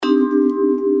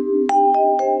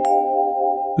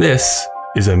This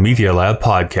is a Media Lab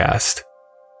podcast.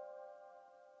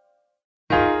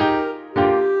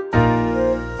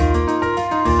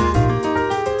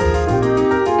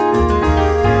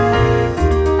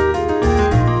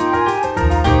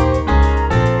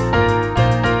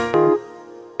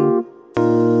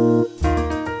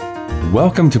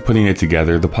 Welcome to Putting It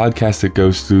Together, the podcast that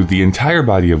goes through the entire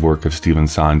body of work of Stephen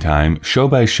Sondheim, show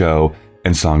by show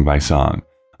and song by song.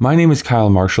 My name is Kyle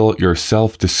Marshall, your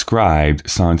self-described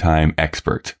Sondheim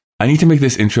expert. I need to make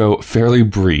this intro fairly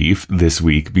brief this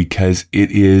week because it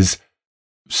is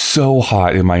so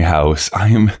hot in my house.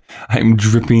 I'm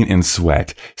dripping in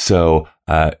sweat. So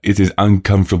it is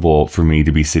uncomfortable for me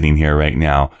to be sitting here right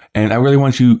now. And I really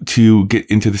want you to get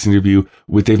into this interview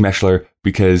with Dave Mechler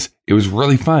because it was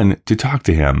really fun to talk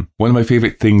to him. One of my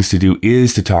favorite things to do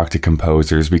is to talk to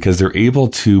composers because they're able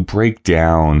to break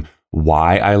down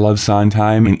why I love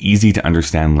Sondheim in easy to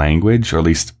understand language, or at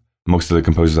least most of the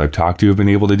composers I've talked to have been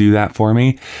able to do that for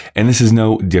me. And this is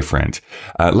no different.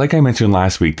 Like I mentioned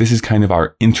last week, this is kind of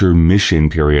our intermission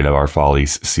period of our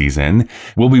Follies season.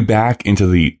 We'll be back into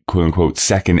the quote unquote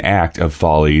second act of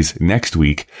Follies next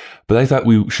week. But I thought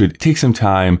we should take some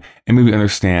time and maybe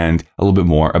understand a little bit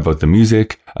more about the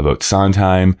music, about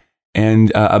Sondheim,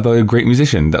 and about a great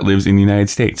musician that lives in the United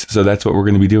States. So that's what we're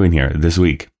going to be doing here this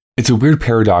week. It's a weird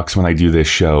paradox when I do this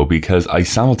show because I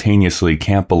simultaneously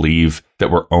can't believe that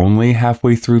we're only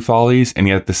halfway through Follies, and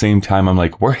yet at the same time I'm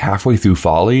like, we're halfway through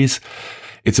Follies?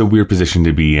 It's a weird position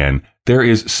to be in. There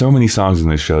is so many songs in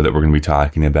this show that we're going to be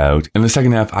talking about. In the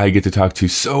second half, I get to talk to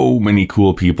so many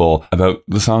cool people about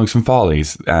the songs from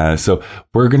Follies. So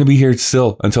we're going to be here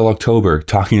still until October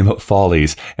talking about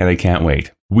Follies, and I can't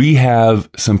wait. We have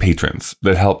some patrons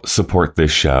that help support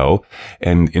this show,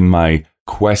 and in my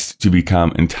quest to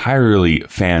become entirely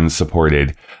fan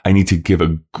supported, I need to give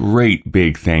a great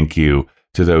big thank you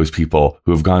to those people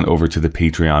who have gone over to the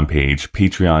Patreon page,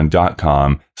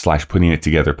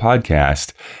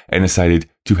 patreon.com/puttingittogetherpodcast, and decided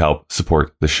to help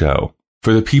support the show.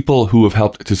 For the people who have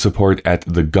helped to support at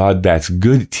the God That's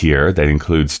Good tier, that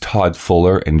includes Todd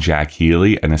Fuller and Jack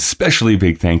Healy, an especially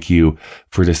big thank you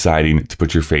for deciding to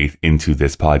put your faith into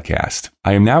this podcast.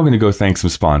 I am now going to go thank some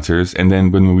sponsors, and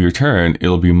then when we return,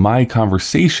 it'll be my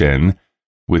conversation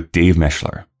with Dave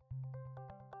Mechler.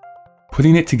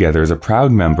 Putting It Together is a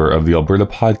proud member of the Alberta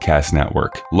Podcast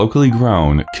Network, locally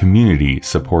grown, community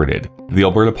supported. The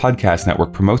Alberta Podcast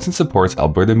Network promotes and supports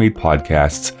Alberta-made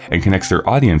podcasts and connects their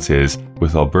audiences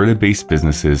with Alberta-based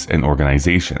businesses and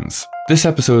organizations. This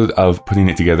episode of Putting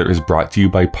It Together is brought to you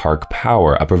by Park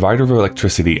Power, a provider of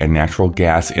electricity and natural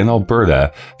gas in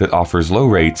Alberta that offers low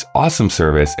rates, awesome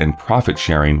service, and profit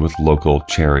sharing with local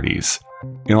charities.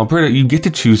 In Alberta, you get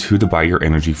to choose who to buy your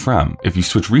energy from. If you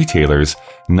switch retailers,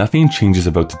 nothing changes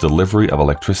about the delivery of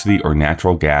electricity or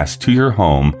natural gas to your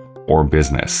home or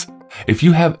business. If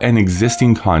you have an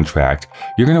existing contract,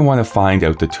 you're going to want to find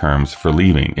out the terms for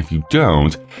leaving. If you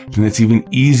don't, then it's even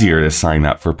easier to sign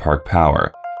up for Park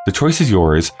Power. The choice is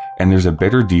yours, and there's a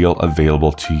better deal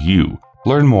available to you.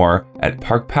 Learn more at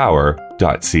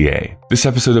parkpower.ca. This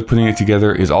episode of Putting It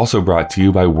Together is also brought to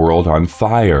you by World on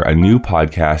Fire, a new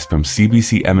podcast from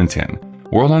CBC Edmonton.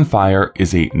 World on Fire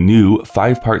is a new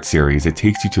 5-part series that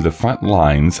takes you to the front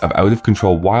lines of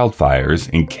out-of-control wildfires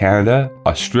in Canada,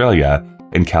 Australia,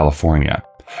 and California.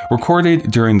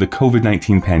 Recorded during the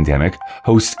COVID-19 pandemic,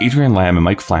 hosts Adrian Lamb and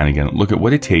Mike Flanagan look at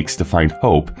what it takes to find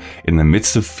hope in the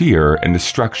midst of fear and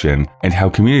destruction and how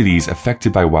communities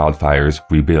affected by wildfires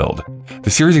rebuild. The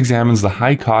series examines the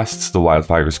high costs the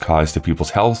wildfires cause to people's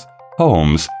health,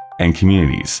 homes, and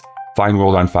communities. Find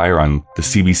World on Fire on the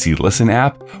CBC Listen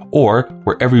app or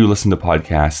wherever you listen to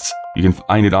podcasts. You can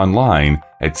find it online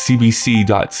at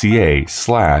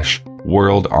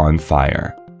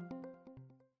cbc.ca/worldonfire.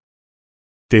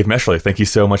 Dave Mechler, thank you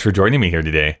so much for joining me here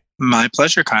today. My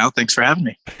pleasure, Kyle. Thanks for having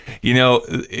me. You know,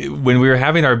 when we were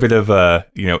having our bit of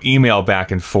email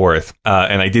back and forth,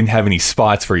 and I didn't have any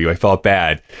spots for you, I felt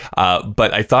bad.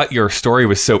 But I thought your story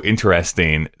was so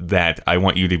interesting that I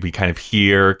want you to be kind of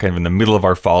here, kind of in the middle of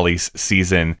our Follies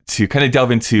season, to kind of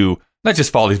delve into not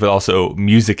just Follies, but also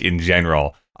music in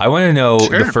general. I want to know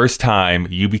the first time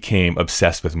you became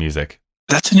obsessed with music.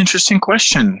 That's an interesting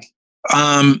question.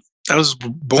 I was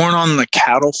born on the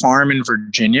cattle farm in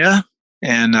Virginia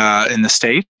and in the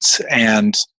States,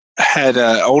 and had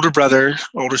an older brother,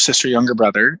 older sister, younger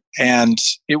brother, and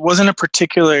it wasn't a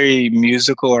particularly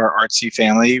musical or artsy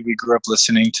family. We grew up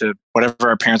listening to whatever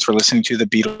our parents were listening to, the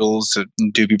Beatles, the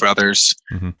Doobie Brothers,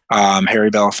 Harry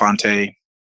Belafonte,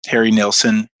 Harry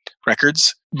Nilsson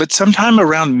records. But sometime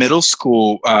around middle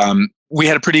school, we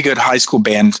had a pretty good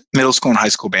middle school and high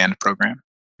school band program.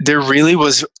 there really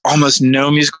was almost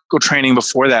no musical training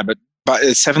before that. But by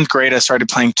the seventh grade, I started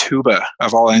playing tuba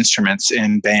of all instruments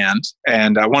in band.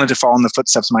 And I wanted to follow in the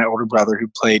footsteps of my older brother who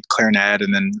played clarinet.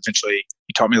 And then eventually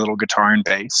he taught me a little guitar and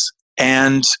bass.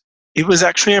 And it was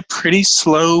actually a pretty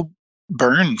slow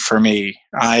burn for me.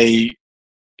 I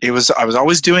was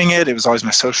always doing it. It was always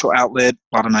my social outlet.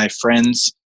 A lot of my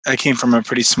friends, I came from a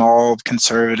pretty small,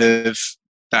 conservative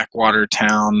backwater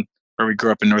town where we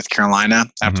grew up in North Carolina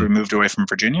after we moved away from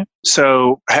Virginia.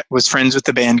 So I was friends with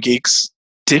the band geeks.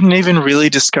 Didn't even really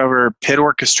discover pit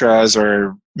orchestras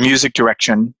or music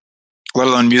direction, let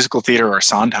alone musical theater or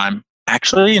Sondheim,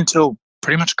 actually until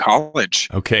pretty much college.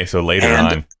 Okay, so later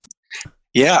on.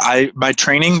 Yeah, my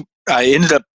training, I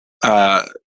ended up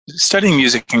studying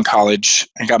music in college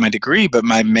and got my degree, but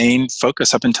my main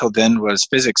focus up until then was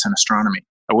physics and astronomy.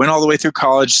 I went all the way through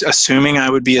college assuming I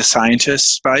would be a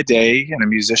scientist by day and a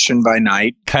musician by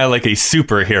night. Kind of like a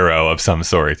superhero of some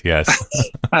sort, yes.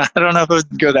 I don't know if I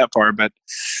would go that far, but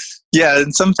yeah,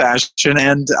 in some fashion.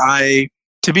 And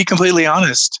to be completely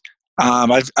honest,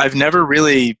 I've never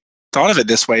really thought of it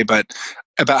this way, but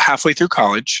about halfway through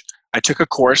college, I took a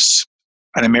course,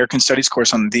 an American Studies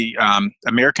course on the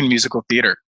American musical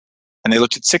theater. And they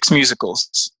looked at 6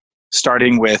 musicals,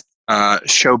 starting with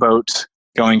Showboat,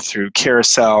 going through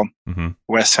Carousel,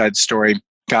 West Side Story,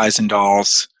 Guys and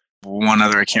Dolls, one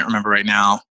other I can't remember right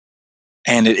now.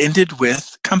 And it ended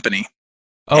with Company.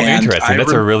 Oh, and interesting.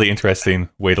 That's a really interesting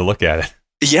way to look at it.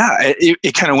 Yeah,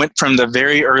 it kind of went from the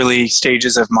very early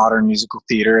stages of modern musical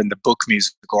theater and the book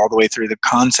musical all the way through the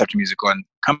concept musical and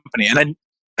Company. And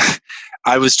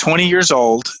I was 20 years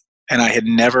old and I had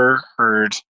never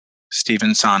heard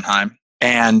Stephen Sondheim.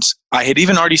 And I had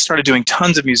even already started doing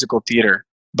tons of musical theater.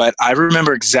 But I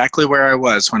remember exactly where I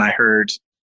was when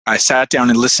I sat down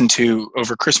and listened to,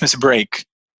 over Christmas break,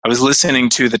 I was listening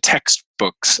to the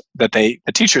textbooks that the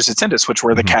teachers had sent us, which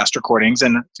were the cast recordings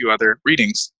and a few other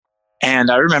readings.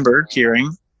 And I remember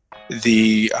hearing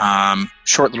the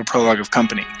short little prologue of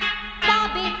Company.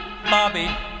 Bobby, Bobby,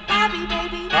 Bobby,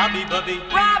 baby, Bobby, Bobby,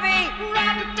 Robbie,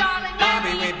 Robert, darling,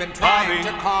 Bobby, we've been trying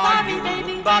to call Bobby, you,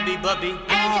 baby, Bobby, Bobby,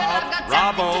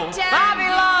 Robbo, Bobby,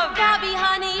 love, Bobby,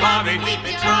 honey, Bobby, we've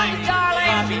been trying, darling,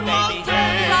 Bobby, baby,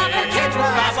 the kids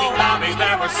were asking Bobby,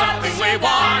 there was something we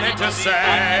wanted to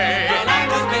say. The line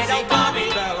was busy, Bobby,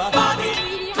 Bobby,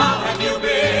 how have you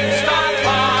been? Stop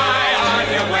by on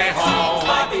your way home,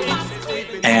 Bobby.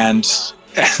 And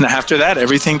after that,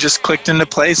 everything just clicked into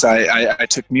place. I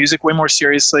took music way more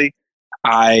seriously.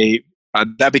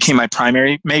 That became my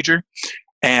primary major,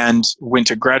 and went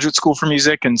to graduate school for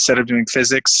music instead of doing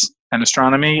physics and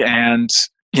astronomy. And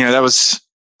that was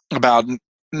about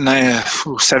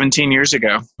 17 years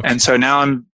ago. And so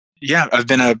now I've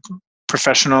been a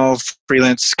professional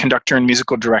freelance conductor and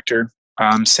musical director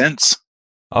since.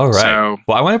 All right. So,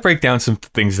 well, I want to break down some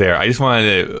things there. I just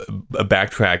wanted to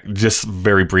backtrack just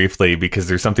very briefly because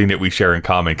there's something that we share in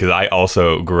common, because I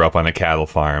also grew up on a cattle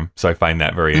farm. So I find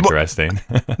that very interesting.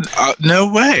 No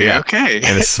way. Yeah. Okay.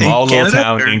 In a small little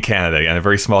town in Canada, in a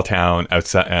very small town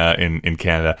outside in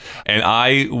Canada. And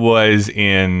I was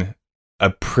in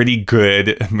a pretty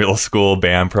good middle school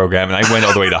band program, and I went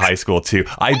all the way to high school too.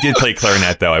 I did play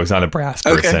clarinet though. I was not a brass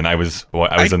person. I was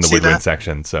in the woodwind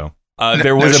section. So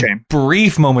there was a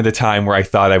brief moment of time where I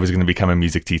thought I was going to become a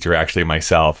music teacher actually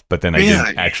myself, but then I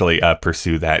didn't actually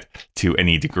pursue that to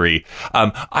any degree.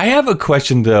 I have a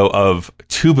question though of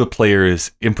tuba players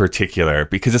in particular,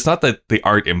 because it's not that they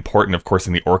aren't important, of course,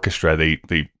 in the orchestra.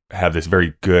 They have this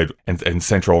very good and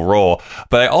central role,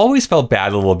 but I always felt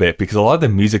bad a little bit because a lot of the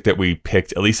music that we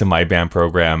picked, at least in my band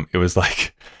program, it was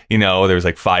like, there was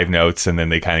like 5 notes and then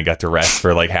they kind of got to rest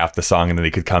for like half the song and then they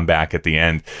could come back at the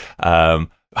end.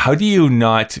 How do you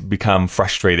not become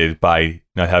frustrated by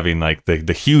not having like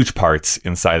the huge parts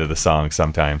inside of the song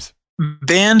sometimes?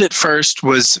 Band at first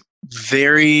was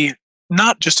very,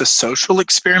 not just a social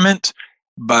experiment,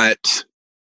 but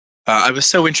I was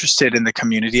so interested in the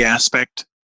community aspect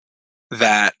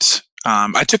that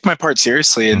I took my part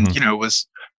seriously, and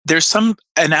there's an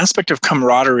aspect of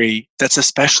camaraderie that's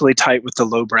especially tight with the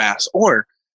low brass, or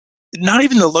not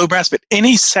even the low brass, but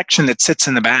any section that sits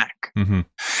in the back.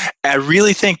 I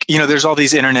really think there's all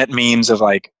these internet memes of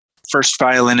like first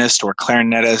violinist or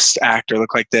clarinetist actor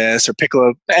look like this, or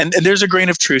piccolo, and there's a grain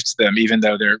of truth to them, even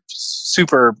though they're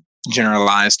super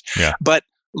generalized. But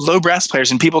low brass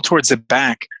players and people towards the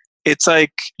back, it's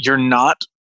like you're not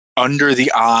under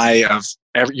the eye of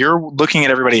you're looking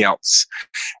at everybody else,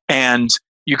 and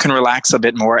you can relax a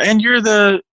bit more, and you're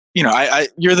the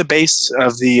you're the base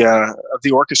of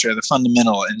the orchestra, the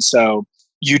fundamental. And so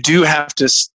you do have to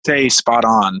stay spot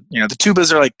on. You know, the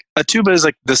tubas are like, a tuba is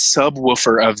like the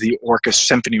subwoofer of the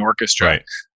symphony orchestra. Right.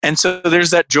 And so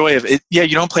there's that joy of it. Yeah,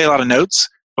 you don't play a lot of notes,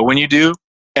 but when you do,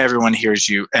 everyone hears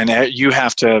you, and you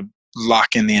have to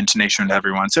lock in the intonation to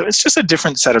everyone. So it's just a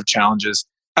different set of challenges.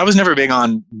 I was never big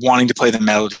on wanting to play the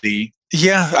melody.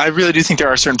 Yeah, I really do think there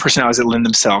are certain personalities that lend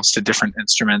themselves to different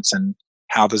instruments and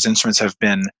how those instruments have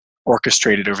been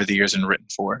orchestrated over the years and written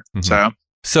for. Mm-hmm.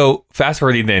 So fast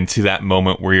forwarding then to that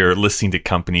moment where you're listening to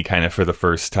Company kind of for the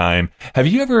first time, have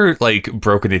you ever like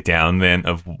broken it down then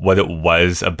of what it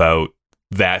was about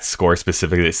that score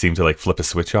specifically that seemed to like flip a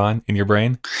switch on in your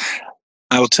brain?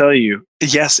 I will tell you,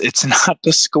 yes, it's not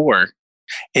the score.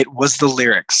 It was the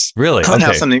lyrics. Really?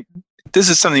 Okay. This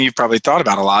is something you've probably thought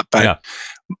about a lot, but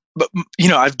you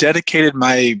know, I've dedicated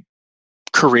my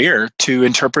career to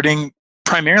interpreting,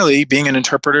 primarily being an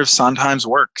interpreter of Sondheim's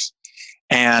works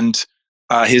and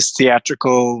his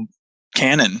theatrical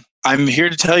canon. I'm here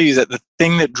to tell you that the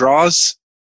thing that draws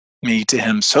me to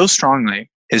him so strongly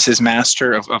is his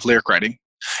master of lyric writing.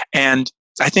 And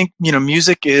I think, you know,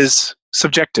 music is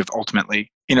subjective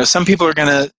ultimately. You know, some people are going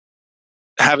to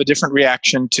have a different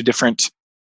reaction to different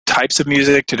types of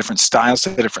music, to different styles,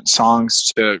 to different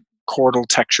songs, to chordal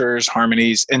textures,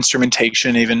 harmonies,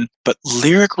 instrumentation even. But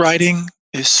lyric writing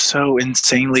is so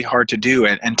insanely hard to do,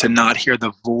 and to not hear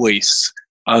the voice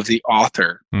of the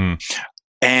author.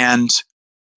 And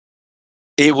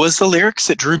it was the lyrics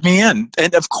that drew me in.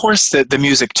 And of course the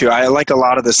music too. I like a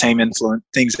lot of the same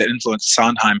things that influenced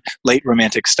Sondheim, late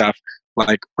romantic stuff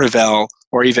like Ravel,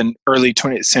 or even early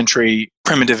 20th century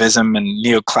primitivism and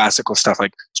neoclassical stuff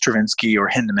like Stravinsky or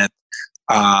Hindemith.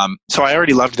 So I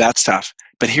already loved that stuff.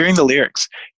 But hearing the lyrics,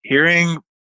 hearing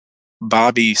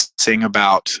Bobby singing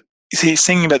about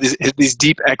these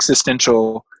deep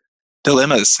existential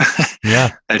dilemmas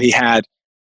that he had,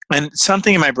 and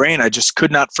something in my brain, I just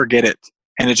could not forget it.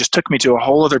 And it just took me to a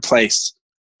whole other place.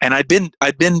 And I'd been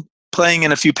playing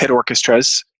in a few pit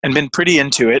orchestras and been pretty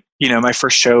into it. You know, my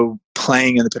first show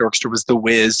playing in the pit orchestra was The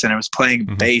Wiz, and I was playing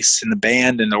bass in the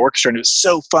band and the orchestra, and it was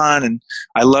so fun. And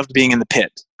I loved being in the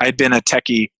pit. I'd been a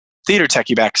theater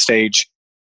techie backstage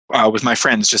with my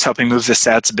friends, just helping move the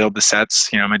sets, build the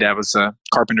sets. You know, my dad was a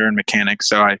carpenter and mechanic,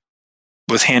 so I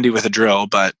was handy with a drill,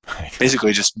 but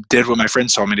basically just did what my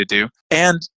friends told me to do.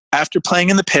 And after playing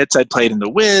in the pits, I'd played in The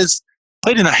Wiz,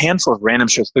 played in a handful of random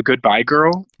shows. The Goodbye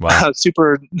Girl,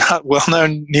 super not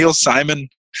well-known Neil Simon,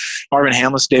 Marvin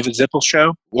Hamlis, David Zippel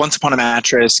show, Once Upon a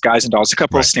Mattress, Guys and Dolls, a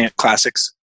couple of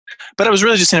classics. But I was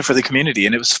really just in it for the community,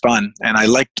 and it was fun. And I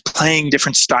liked playing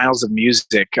different styles of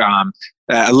music.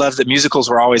 I love that musicals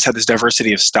always had this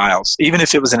diversity of styles. Even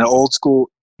if it was an old school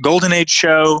Golden Age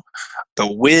show, The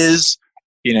Wiz,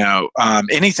 you know,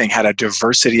 anything had a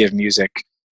diversity of music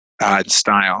and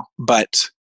style. But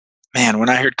man, when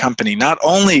I heard Company, not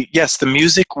only, yes, the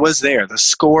music was there, the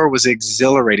score was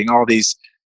exhilarating, all these,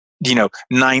 you know,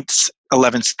 9th,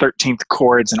 11th, 13th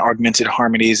chords and augmented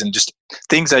harmonies and just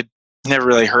things I'd never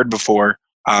really heard before,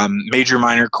 major,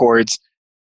 minor chords.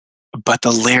 But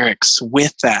the lyrics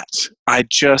with that, I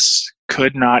just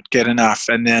could not get enough.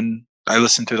 And then I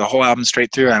listened to the whole album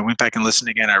straight through. I went back and listened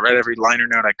again. I read every liner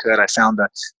note I could. I found the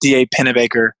D.A.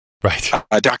 Pennebaker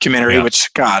documentary,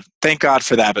 which, God, thank God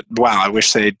for that. But wow, I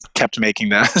wish they'd kept making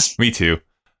those. Me too.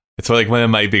 It's like one of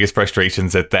my biggest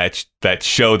frustrations that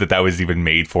show that was even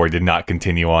made for did not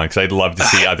continue on, because I'd love to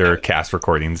see other cast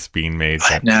recordings being made.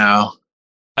 I know.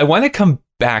 I want to come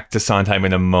back to Sondheim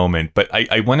in a moment, but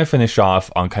I want to finish off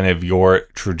on kind of your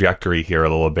trajectory here a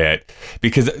little bit,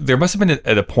 because there must have been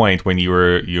at a point when you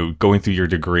were going through your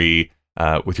degree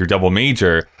with your double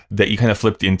major that you kind of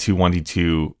flipped into wanting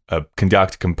to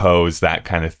conduct, compose, that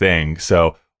kind of thing.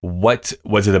 So what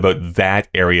was it about that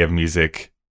area of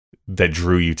music that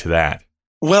drew you to that?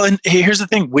 Well, and here's the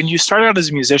thing. When you start out as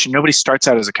a musician, nobody starts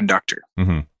out as a conductor.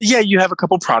 Yeah, you have a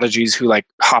couple prodigies who like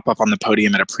hop up on the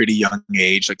podium at a pretty young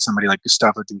age, like somebody like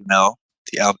Gustavo Dudamel,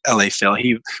 the LA Phil.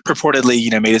 He purportedly,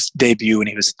 you know, made his debut when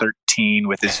he was 13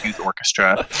 with his youth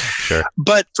orchestra. Sure.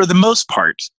 But for the most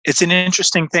part, it's an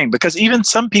interesting thing, because even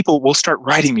some people will start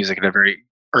writing music at a very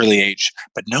early age,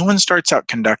 but no one starts out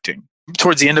conducting.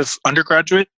 Towards the end of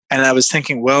undergraduate, and I was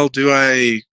thinking, well,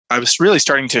 I was really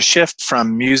starting to shift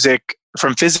from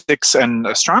physics and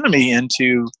astronomy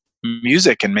into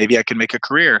music, and maybe I could make a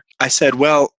career. I said,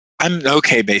 well, I'm an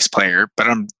okay bass player, but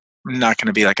I'm not going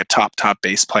to be like a top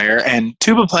bass player. And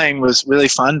tuba playing was really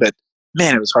fun, but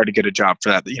man, it was hard to get a job for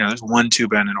that. You know, there's one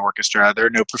tuba in an orchestra. There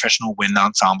are no professional wind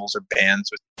ensembles or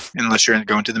bands unless you're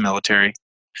going to the military.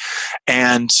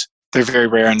 And they're very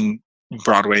rare in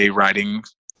Broadway writing.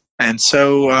 And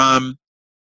so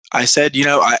I said, you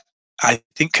know, I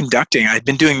think conducting. I'd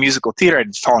been doing musical theater.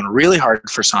 I'd fallen really hard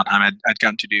for Sondheim. I'd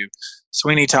gotten to do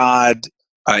Sweeney Todd,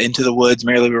 Into the Woods,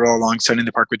 Merrily We Roll Along, Sunday in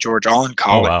the Park with George, all in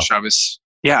college. Oh,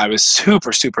 wow. I was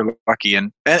super, super lucky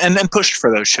and pushed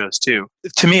for those shows too.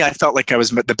 To me, I felt like I was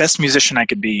the best musician I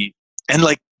could be, and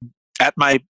like at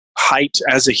my height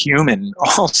as a human,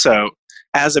 also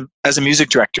as a music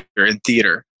director in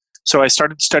theater. So I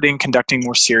started studying conducting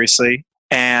more seriously,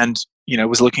 and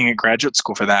was looking at graduate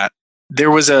school for that. There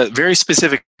was a very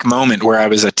specific moment where I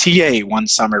was a TA one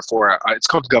summer for it's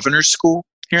called Governor's School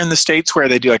here in the States, where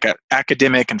they do like an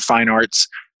academic and fine arts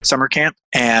summer camp,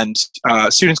 and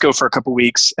students go for a couple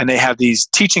weeks, and they have these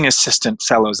teaching assistant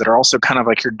fellows that are also kind of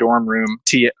like your dorm room.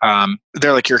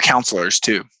 They're like your counselors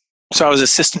too. So I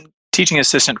was teaching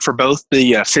assistant for both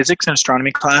the physics and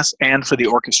astronomy class and for the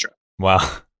orchestra.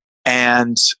 Wow.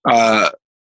 And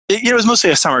it was mostly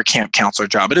a summer camp counselor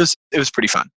job, but it was pretty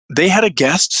fun. They had a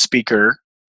guest speaker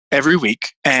every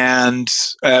week, and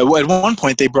at one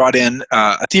point they brought in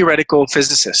a theoretical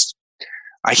physicist.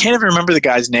 I can't even remember the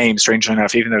guy's name, strangely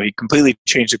enough, even though he completely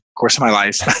changed the course of my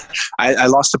life. I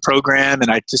lost the program,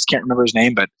 and I just can't remember his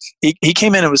name, but he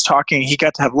came in and was talking. He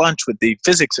got to have lunch with the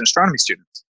physics and astronomy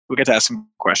students. We got to ask some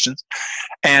questions.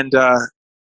 And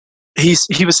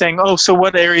he was saying, "Oh, so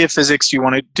what area of physics do you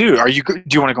want to do? Do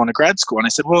you want to go into grad school?" And I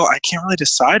said, "Well, I can't really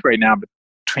decide right now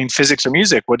between physics or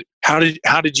music. How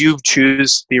did you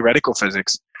choose theoretical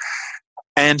physics?"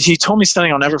 And he told me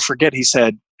something I'll never forget. He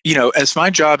said, as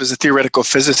my job as a theoretical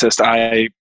physicist, I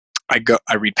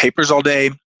read papers all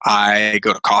day. I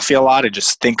go to coffee a lot. I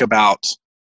just think about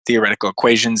theoretical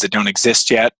equations that don't exist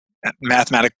yet,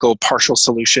 mathematical partial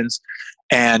solutions,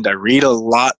 and I read a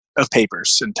lot of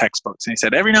papers and textbooks. And he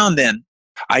said, every now and then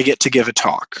I get to give a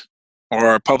talk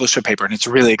or publish a paper, and it's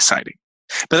really exciting.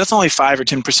 But that's only 5 or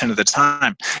 10% of the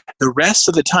time. The rest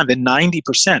of the time, the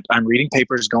 90%, I'm reading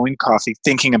papers, going to coffee,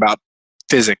 thinking about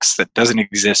physics that doesn't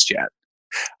exist yet.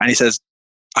 And he says,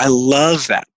 I love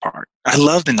that part. I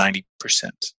love the 90%.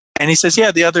 And he says,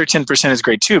 yeah, the other 10% is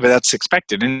great too, but that's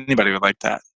expected. Anybody would like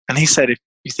that. And he said, if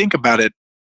you think about it,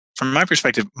 from my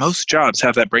perspective, most jobs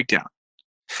have that breakdown.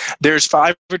 There's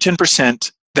 5 or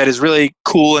 10% that is really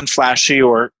cool and flashy,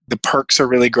 or the perks are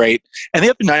really great. And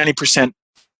the other 90%,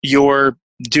 you're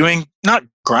doing not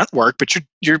grunt work, but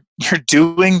you're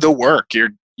doing the work.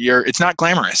 It's not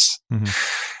glamorous. Mm-hmm.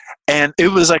 And it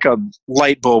was like a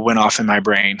light bulb went off in my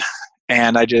brain.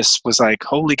 And I just was like,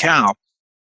 holy cow.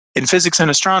 In physics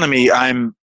and astronomy,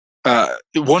 I'm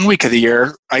 1 week of the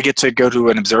year, I get to go to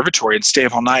an observatory and stay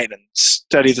up all night and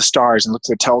study the stars and look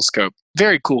at the telescope.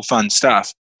 Very cool, fun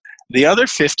stuff. The other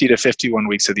 50 to 51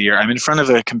 weeks of the year, I'm in front of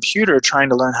a computer trying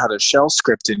to learn how to shell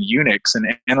script in Unix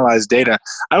and analyze data.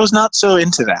 I was not so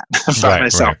into that by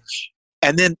myself. Right.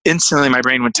 And then instantly my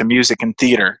brain went to music and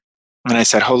theater. And I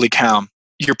said, holy cow,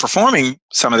 you're performing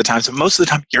some of the times, but most of the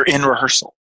time you're in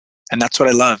rehearsal. And that's what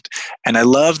I loved. And I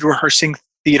loved rehearsing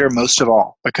theater most of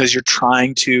all, because you're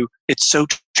it's so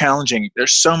challenging.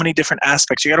 There's so many different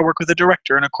aspects. You got to work with a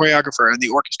director and a choreographer and the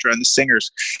orchestra and the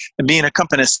singers and be an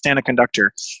accompanist and a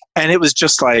conductor. And it was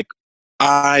just like,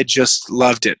 I just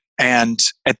loved it. And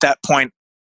at that point,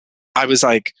 I was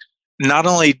like, not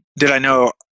only did I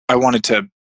know I wanted to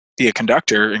be a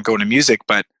conductor and go into music,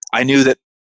 but I knew that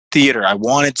theater, I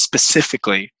wanted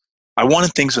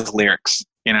things with lyrics,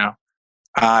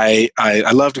 I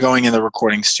loved going in the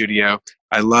recording studio.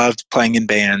 I loved playing in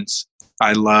bands.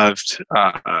 I loved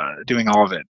doing all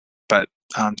of it. But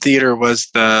theater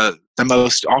was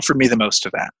offered me the most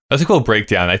of that. That's a cool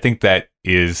breakdown. I think that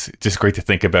is just great to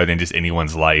think about in just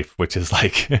anyone's life, which is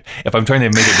like, if I'm trying to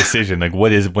make a decision, like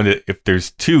if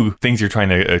there's two things you're trying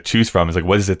to choose from, is like,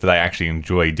 what is it that I actually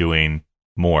enjoy doing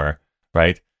more,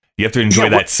 right? You have to enjoy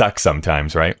that suck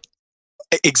sometimes, right?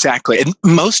 Exactly. And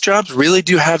most jobs really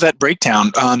do have that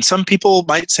breakdown. Some people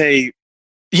might say,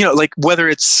 like whether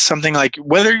it's something like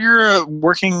whether you're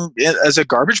working as a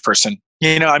garbage person,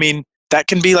 that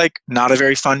can be like not a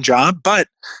very fun job. But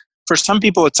for some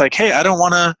people, it's like, hey, I don't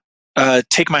want to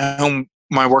take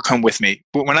my work home with me.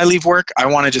 But when I leave work, I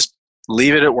want to just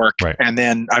leave it at work. Right. And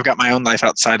then I've got my own life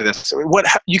outside of this. So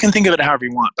you can think of it however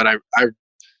you want, but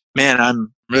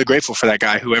I'm really grateful for that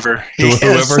guy, whoever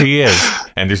he is.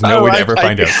 And there's no way to ever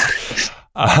find out.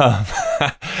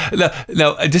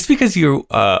 No, just because you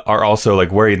are also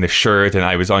like wearing the shirt, and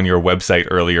I was on your website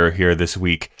earlier here this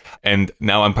week, and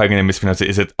now I'm probably going to mispronounce it.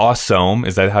 Is it Awesome?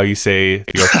 Is that how you say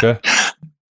the orchestra?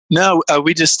 No,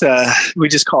 we just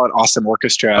call it Awesome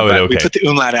Orchestra. Oh, but okay. We put the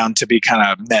umlaut down to be kind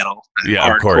of metal, yeah,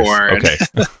 hardcore, of course.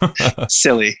 Okay,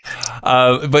 silly.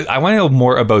 But I want to know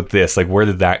more about this. Like, where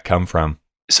did that come from?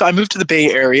 So I moved to the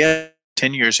Bay Area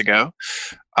 10 years ago.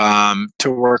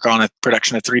 to work on a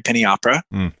production of Three Penny Opera.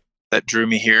 Mm. That drew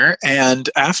me here. And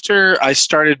after I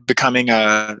started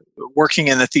working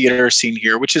in the theater scene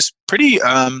here, which is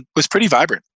was pretty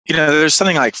vibrant. There's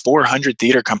something like 400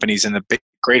 theater companies in the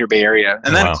greater Bay Area.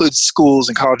 And that includes schools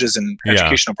and colleges and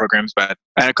educational programs, but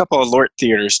and a couple of LORT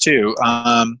theaters too.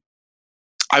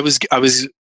 I was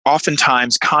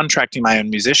oftentimes contracting my own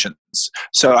musicians.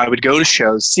 So I would go to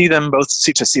shows, see them both,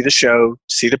 to see the show,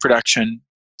 see the production,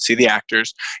 see the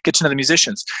actors, get to know the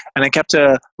musicians. And I kept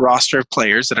a roster of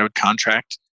players that I would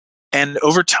contract. And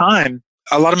over time,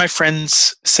 a lot of my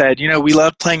friends said, we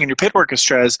love playing in your pit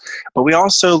orchestras, but we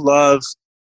also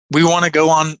we want to go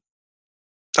on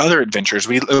other adventures.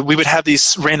 We would have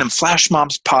these random flash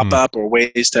mobs pop up, or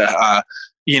ways to,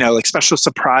 like special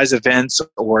surprise events,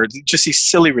 or just these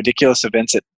silly, ridiculous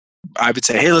events that I would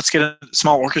say, hey, let's get a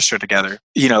small orchestra together.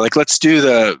 Like let's do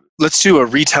a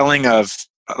retelling of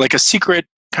like a secret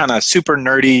kind of super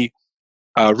nerdy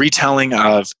retelling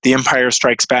of The Empire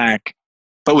Strikes Back,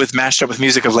 but mashed up with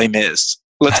music of Les Mis.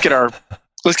 Let's get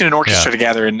an orchestra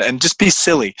together and just be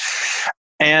silly.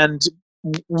 And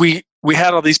we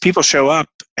had all these people show up,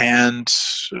 and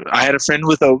I had a friend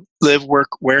with a live work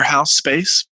warehouse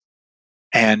space,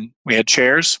 and we had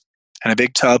chairs and a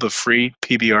big tub of free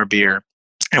PBR beer.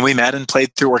 And we met and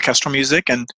played through orchestral music,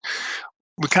 and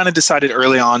we kind of decided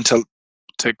early on to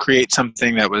create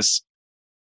something that was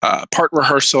part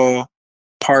rehearsal,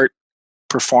 part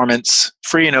performance,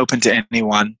 free and open to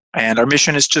anyone. And our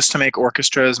mission is just to make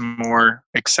orchestras more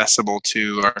accessible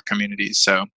to our communities.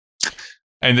 So,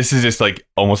 and this is just like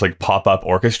almost like pop-up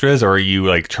orchestras, or are you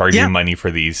like charging money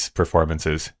for these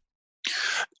performances?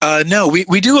 No,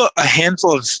 we do a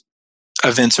handful of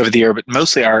events over the year, but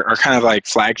mostly our kind of like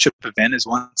flagship event is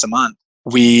once a month.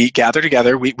 We gather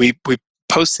together, we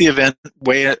post the event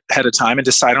way ahead of time and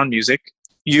decide on music.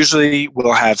 Usually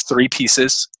we'll have 3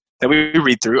 pieces that we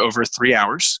read through over 3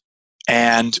 hours,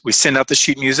 and we send out the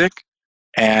sheet music,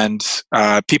 and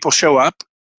people show up,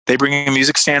 they bring a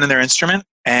music stand and their instrument,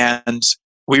 and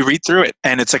we read through it.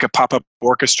 And it's like a pop-up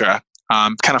orchestra,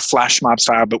 kind of flash mob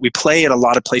style, but we play at a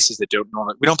lot of places that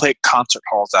we don't play at concert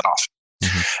halls that often.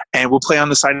 Mm-hmm. And we'll play on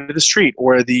the side of the street,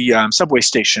 or the subway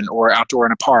station, or outdoor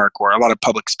in a park, or a lot of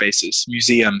public spaces,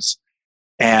 museums.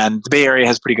 And the Bay Area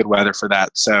has pretty good weather for that.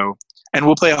 So, and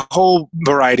we'll play a whole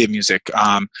variety of music.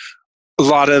 A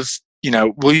lot of,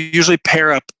 we'll usually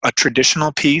pair up a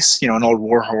traditional piece, an old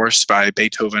war horse by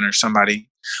Beethoven or somebody.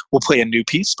 We'll play a new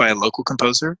piece by a local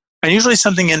composer. And usually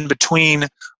something in between,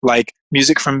 like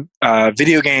music from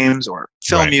video games, or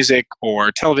film music,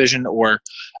 or television, or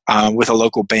with a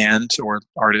local band or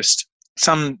artist,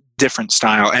 some different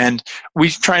style. And we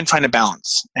try and find a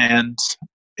balance. And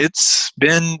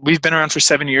we've been around for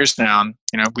 7 years now.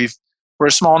 We're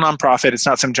a small nonprofit. It's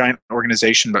not some giant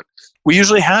organization, but we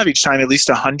usually have each time at least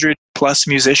 100 plus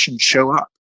musicians show up.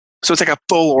 So it's like a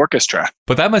full orchestra.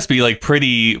 But that must be like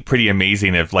pretty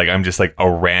amazing if like I'm just like a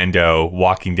rando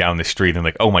walking down the street and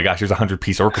like, oh my gosh, there's a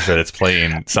 100-piece orchestra that's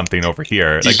playing something over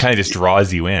here. Like kind of just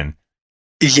draws you in.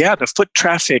 Yeah, the foot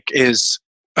traffic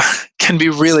can be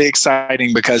really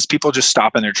exciting, because people just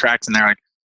stop in their tracks and they're like,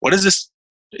 what is this?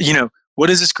 What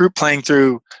is this group playing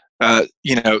through?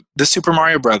 The Super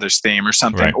Mario Brothers theme or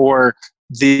something, or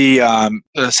the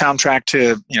soundtrack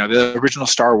to the original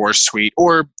Star Wars suite,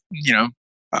 or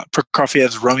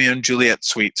Prokofiev's Romeo and Juliet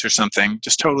suites or something,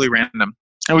 just totally random.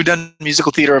 And we've done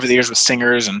musical theater over the years with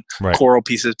singers and choral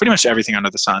pieces, pretty much everything under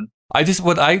the sun.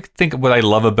 What I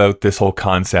love about this whole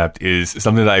concept is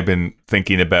something that I've been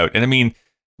thinking about. And I mean,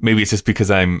 maybe it's just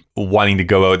because I'm wanting to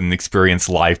go out and experience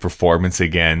live performance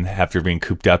again after being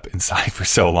cooped up inside for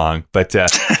so long. But,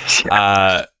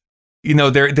 there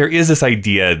is this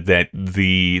idea that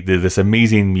this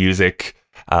amazing music,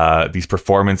 these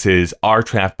performances are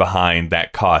trapped behind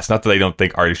that cost. Not that I don't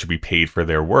think artists should be paid for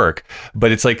their work,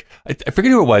 but it's like, I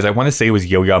forget who it was. I want to say it was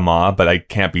Yo-Yo Ma, but I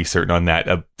can't be certain on that.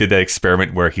 Did that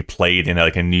experiment where he played in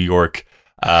a New York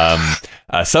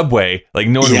subway. Like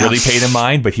no one really paid him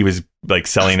mind, but he was like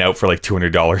selling out for like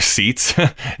 $200 seats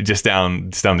just down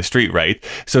the street, right?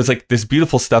 So it's like this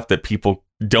beautiful stuff that people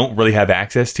don't really have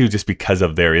access to just because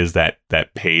of there is that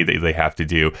pay that they have to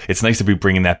do. It's nice to be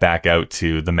bringing that back out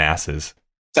to the masses.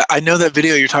 I know that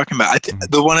video you're talking about.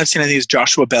 The one I've seen, I think, is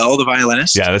Joshua Bell, the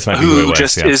violinist. Yeah, that's my who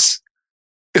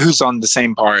who's on the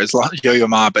same par as Yo-Yo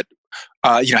Ma, but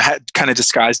had kind of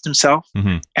disguised himself,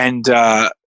 and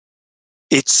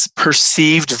it's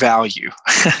perceived value,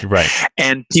 right?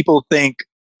 And people think,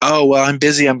 oh well, I'm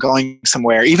busy, I'm going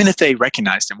somewhere. Even if they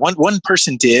recognized him, one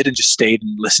person did and just stayed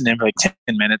and listened to him for like 10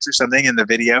 minutes or something in the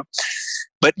video.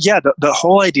 But yeah, the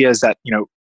whole idea is that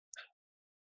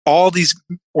all these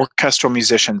orchestral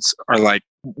musicians are like,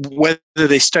 whether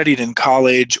they studied in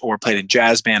college or played in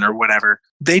jazz band or whatever,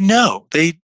 they know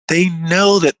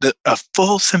that a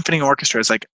full symphony orchestra is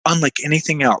like unlike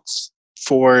anything else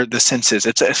for the senses.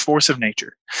 It's a force of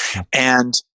nature.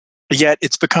 And yet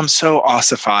it's become so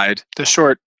ossified. The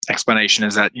short explanation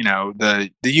is that,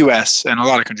 the US and a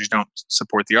lot of countries don't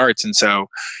support the arts. And so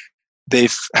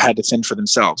they've had to fend for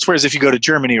themselves. Whereas if you go to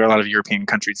Germany or a lot of European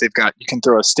countries, you can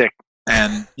throw a stick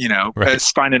and, right.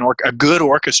 find a good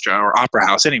orchestra or opera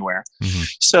house anywhere. Mm-hmm.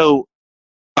 So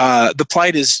the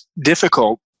plight is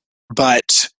difficult,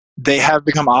 but they have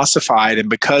become ossified. And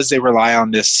because they rely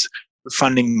on this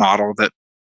funding model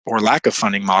or lack of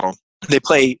funding model, they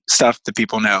play stuff that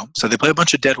people know. So they play a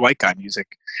bunch of dead white guy music.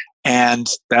 And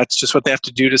that's just what they have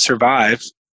to do to survive,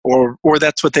 or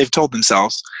that's what they've told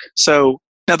themselves. So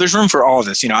now there's room for all of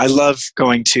this. I love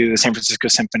going to the San Francisco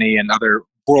Symphony and other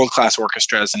world-class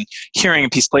orchestras and hearing a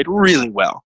piece played really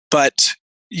well. But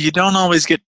you don't always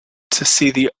get to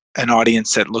see an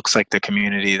audience that looks like the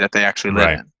community that they actually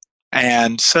live in.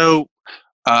 And so,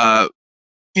 our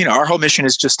whole mission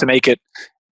is just to make it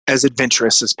as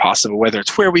adventurous as possible, whether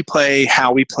it's where we play,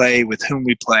 how we play, with whom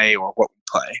we play, or what we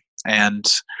play. And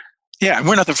yeah,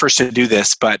 we're not the first to do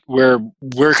this, but we're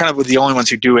kind of the only ones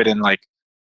who do it in like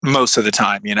most of the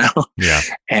time, Yeah.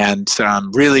 And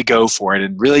really go for it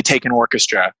and really take an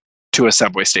orchestra to a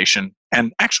subway station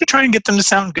and actually try and get them to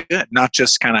sound good, not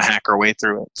just kind of hack our way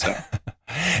through it. So.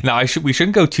 Now, we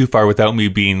shouldn't go too far without me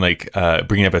being like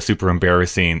bringing up a super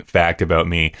embarrassing fact about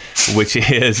me, which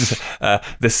is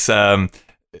this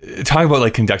talking about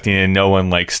like conducting, and no one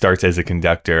like starts as a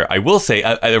conductor. I will say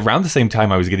around the same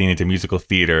time I was getting into musical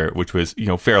theater, which was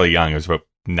fairly young. I was about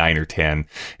 9 or 10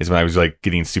 is when I was like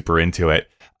getting super into it.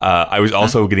 I was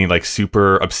also getting like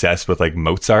super obsessed with like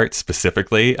Mozart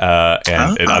specifically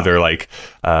and other like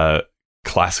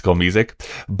classical music.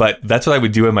 But that's what I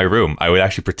would do in my room. I would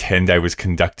actually pretend I was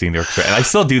conducting the orchestra. And I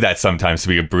still do that sometimes, to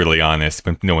be brutally honest,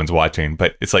 when no one's watching.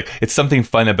 But it's like, it's something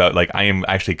fun about like I am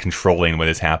actually controlling what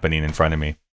is happening in front of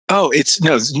me. Oh, it's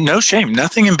no shame.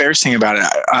 Nothing embarrassing about it.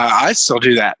 I still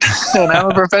do that. And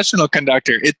I'm a professional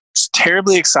conductor. It's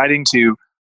terribly exciting to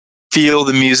feel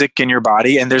the music in your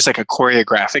body, and there's like a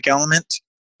choreographic element.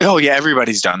 Oh yeah,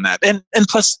 everybody's done that. And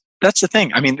plus, that's the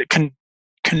thing. I mean,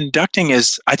 conducting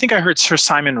is, I think I heard Sir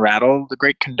Simon Rattle, the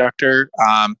great conductor,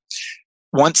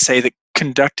 once say that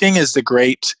conducting is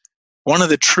one of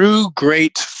the true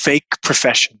great fake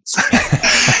professions.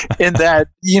 In that,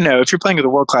 if you're playing with a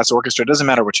world-class orchestra, it doesn't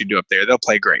matter what you do up there, they'll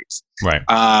play great. Right.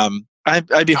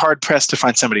 I'd be hard-pressed to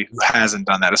find somebody who hasn't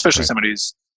done that, especially somebody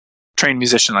who's trained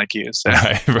musician like you. So.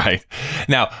 Right.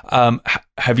 Now,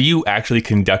 have you actually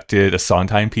conducted a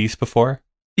Sondheim piece before?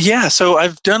 Yeah, so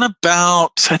I've done I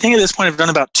think at this point I've done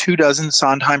about 24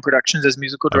 Sondheim productions as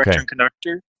musical director and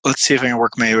conductor. Let's see if I can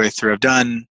work my way through. I've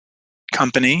done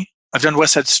Company. I've done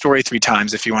West Side Story 3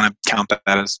 times, if you want to count that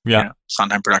as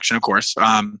Sondheim production, of course.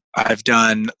 I've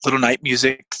done Little Night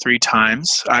Music 3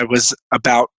 times. I was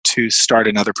about to start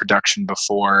another production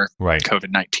before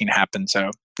COVID-19 happened,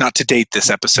 so not to date this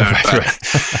episode,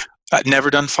 but never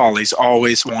done Follies,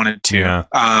 always wanted to.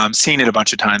 Yeah. Seen it a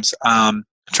bunch of times.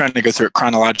 Trying to go through it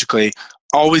chronologically.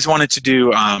 Always wanted to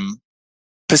do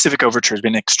Pacific Overture, has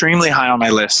been extremely high on my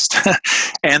list.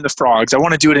 And The Frogs. I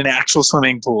want to do it in an actual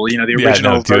swimming pool, the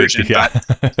original version.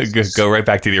 Go right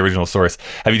back to the original source.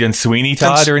 Have you done Sweeney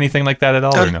Todd or anything like that at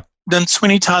all? Or no? Done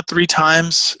Sweeney Todd 3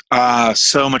 times.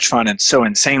 So much fun and so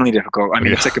insanely difficult. I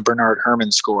mean, it's like a Bernard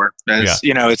Herrmann score.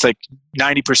 It's like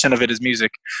 90% of it is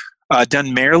music.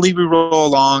 Done Merrily We Roll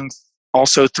Along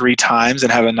also 3 times,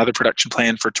 and have another production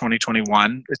planned for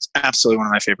 2021. It's absolutely one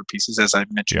of my favorite pieces, as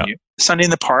I've mentioned to you. Sunday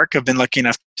in the Park, I've been lucky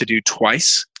enough to do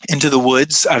twice. Into the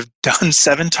Woods, I've done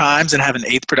 7 times and have an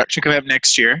 8th production coming up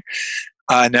next year.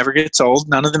 Never gets old.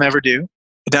 None of them ever do.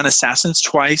 I've done Assassins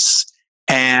twice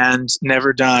and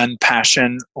never done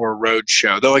Passion or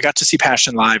Roadshow, though I got to see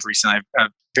Passion live recently. A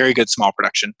very good small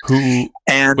production.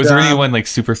 Was there anyone like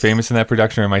super famous in that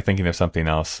production, or am I thinking of something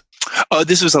else? Oh,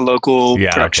 this was a local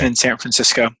production in San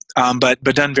Francisco, but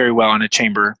done very well in a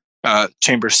chamber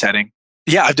setting.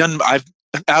 Yeah, I've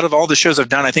out of all the shows I've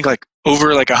done, I think like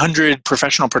over like 100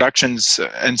 professional productions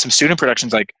and some student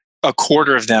productions, like a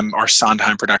quarter of them are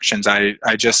Sondheim productions. I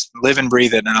just live and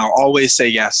breathe it, and I'll always say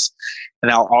yes,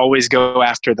 and I'll always go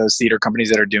after those theater companies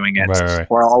that are doing it,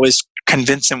 or I'll always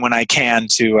convince them when I can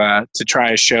to try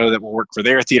a show that will work for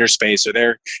their theater space or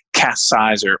their cast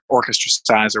size or orchestra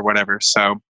size or whatever.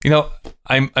 So.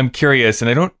 I'm curious, and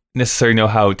I don't necessarily know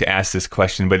how to ask this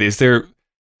question, but is there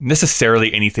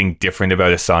necessarily anything different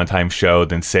about a Sondheim show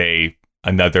than, say,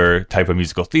 another type of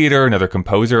musical theater, another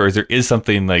composer, or is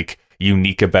something like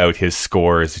unique about his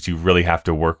scores that you really have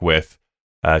to work with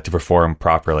to perform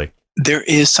properly? There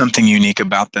is something unique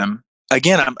about them.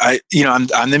 Again,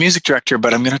 I'm the music director,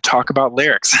 but I'm going to talk about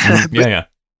lyrics. Yeah.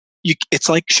 It's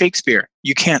like Shakespeare.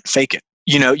 You can't fake it.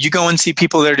 You go and see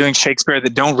people that are doing Shakespeare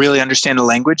that don't really understand the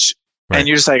language, right. And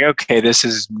you're just like, okay, this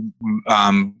is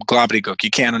gobbledygook.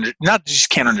 You not just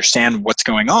can't understand what's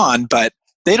going on, but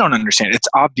they don't understand. It's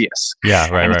obvious. Yeah,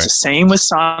 right. And it's the same with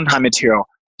Sondheim material.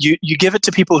 You give it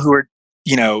to people who are,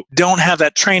 don't have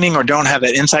that training or don't have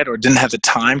that insight or didn't have the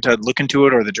time to look into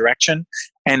it or the direction,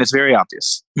 and it's very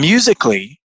obvious.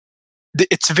 Musically,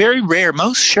 it's very rare.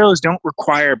 Most shows don't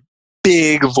require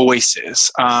big voices.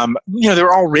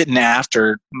 They're all written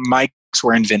after mics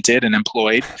were invented and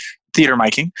employed, theater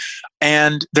miking,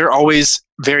 and they're always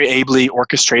very ably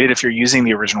orchestrated if you're using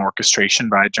the original orchestration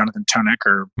by Jonathan Tonek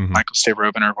or Michael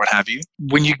Stavroban or what have you.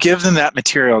 When you give them that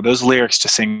material, those lyrics to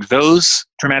sing those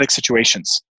dramatic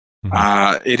situations,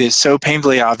 it is so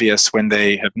painfully obvious when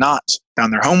they have not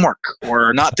done their homework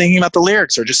or not thinking about the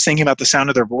lyrics or just thinking about the sound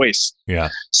of their voice. Yeah.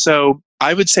 So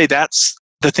I would say that's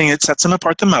the thing that sets them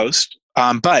apart the most.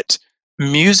 But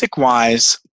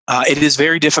music-wise, it is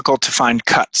very difficult to find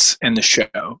cuts in the show.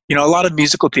 A lot of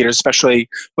musical theaters, especially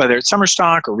whether it's summer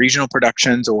stock or regional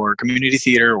productions or community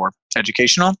theater or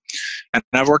educational, and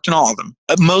I've worked in all of them.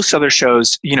 Most other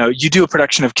shows, you do a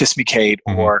production of Kiss Me Kate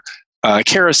or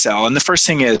Carousel, and the first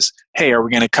thing is, hey, are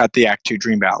we going to cut the Act 2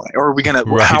 Dream Ballet? Or are we going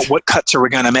to, what cuts are we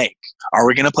going to make? Are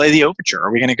we going to play the overture?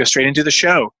 Are we going to go straight into the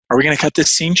show? Are we going to cut this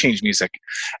scene change music?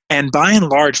 And by and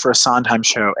large, for a Sondheim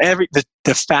show,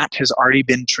 the fat has already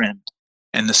been trimmed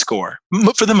in the score,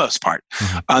 for the most part.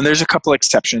 There's a couple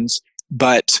exceptions,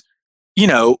 but,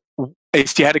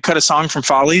 if you had to cut a song from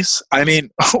Follies,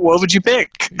 what would you pick?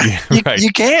 Yeah, right. You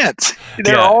can't.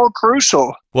 They're all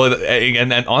crucial. Well,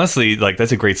 and honestly,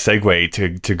 that's a great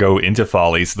segue to go into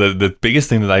Follies. The biggest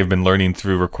thing that I've been learning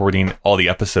through recording all the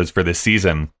episodes for this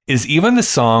season is even the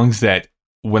songs that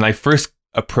when I first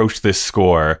approached this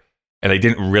score, and I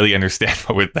didn't really understand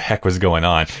what the heck was going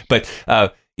on, but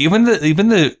even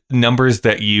the numbers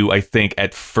that you, I think,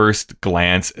 at first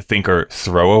glance think are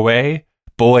throwaway,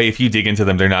 boy, if you dig into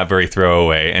them, they're not very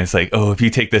throwaway. And it's like, oh, if you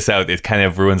take this out, it kind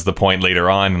of ruins the point later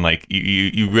on. And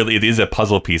you really, it is a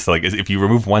puzzle piece. If you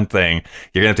remove one thing,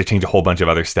 you're going to have to change a whole bunch of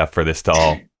other stuff for this to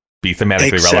all be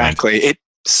thematically relevant.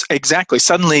 Exactly.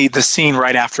 Suddenly the scene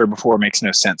right after or before makes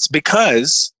no sense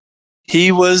because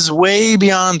he was way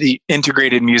beyond the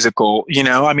integrated musical. He had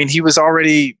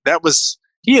already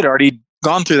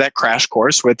gone through that crash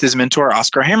course with his mentor,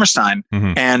 Oscar Hammerstein,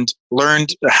 and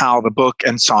learned how the book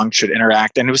and song should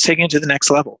interact. And it was taking it to the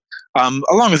next level,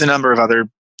 along with a number of other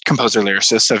composer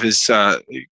lyricists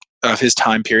of his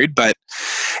time period. But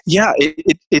yeah,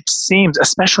 it seems,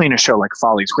 especially in a show like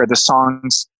Follies, where the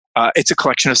songs, it's a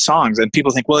collection of songs and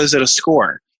people think, well, is it a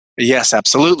score? Yes,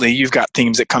 absolutely. You've got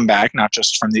themes that come back, not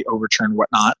just from the overture and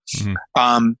whatnot.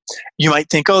 You might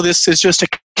think, oh, this is just a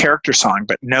character song,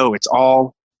 but no, it's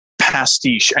all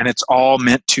pastiche, and it's all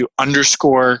meant to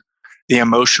underscore the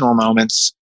emotional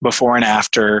moments before and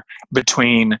after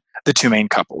between the two main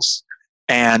couples.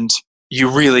 And you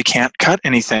really can't cut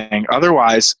anything.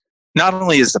 Otherwise, not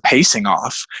only is the pacing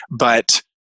off, but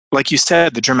like you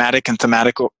said, the dramatic and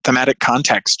thematic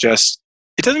context just,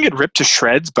 it doesn't get ripped to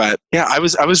shreds. But yeah, I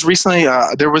was recently,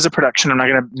 there was a production, I'm not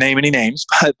going to name any names,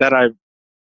 but that I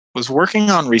was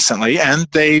working on recently, and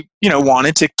they,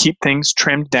 wanted to keep things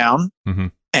trimmed down.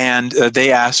 And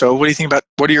they asked, oh, what do you think about,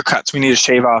 what are your cuts? We need to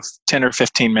shave off 10 or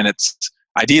 15 minutes,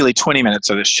 ideally 20 minutes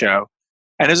of this show.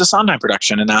 And it was a Sondheim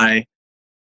production. And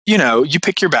you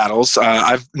pick your battles.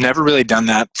 I've never really done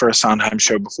that for a Sondheim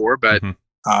show before, but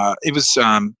it was,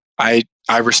 I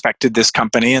respected this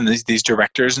company and these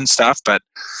directors and stuff, but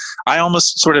I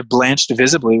almost sort of blanched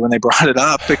visibly when they brought it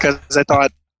up because I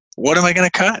thought, what am I going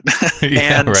to cut?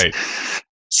 Right.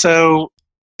 So,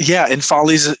 yeah, in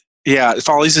Follies,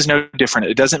 Follies is no different.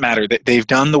 It doesn't matter. They've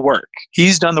done the work.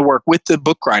 He's done the work with the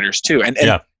book writers too. And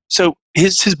so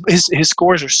his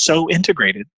scores are so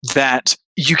integrated that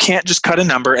you can't just cut a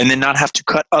number and then not have to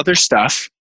cut other stuff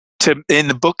in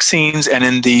the book scenes and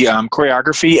in the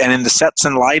choreography and in the sets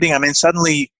and lighting.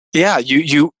 Suddenly,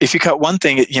 you if you cut one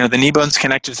thing, the knee bone's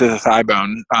connected to the thigh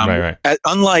bone. Right.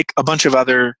 Unlike a bunch of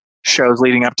other shows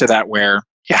leading up to that where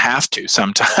you have to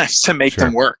sometimes to make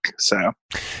them work.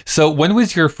 So when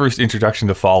was your first introduction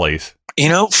to Follies?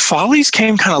 Follies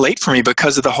came kind of late for me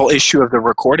because of the whole issue of the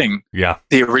recording. Yeah.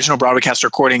 The original broadcast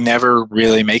recording never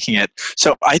really making it.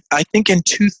 So I think in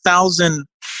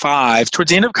 2005,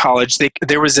 towards the end of college,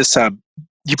 there was this,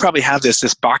 you probably have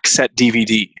this box set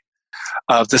DVD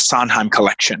of the Sondheim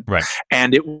collection. Right.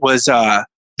 And it was,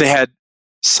 they had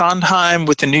Sondheim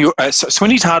with the New York,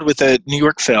 Sweeney Todd with the New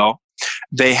York Phil.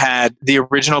 They had the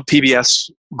original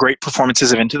PBS great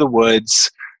performances of Into the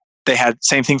Woods. They had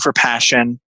same thing for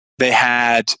Passion. They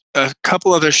had a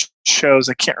couple other shows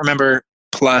I can't remember.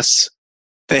 Plus,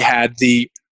 they had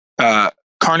the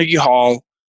Carnegie Hall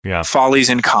Follies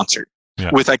in concert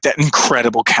with like that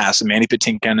incredible cast of Mandy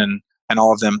Patinkin and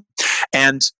all of them.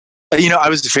 And I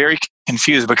was very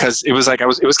confused because it was like it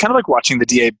was kind of like watching the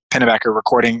D.A. Pennebaker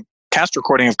cast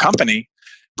recording of Company,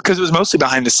 because it was mostly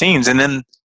behind the scenes, and then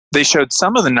they showed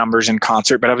some of the numbers in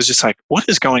concert, but I was just like, what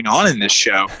is going on in this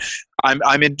show? I'm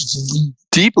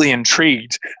deeply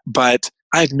intrigued, but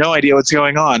I had no idea what's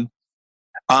going on.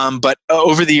 But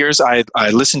over the years, I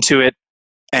listened to it,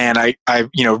 and I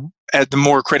at the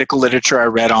more critical literature I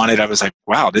read on it, I was like,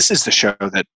 wow, this is the show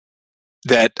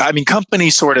that Company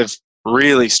sort of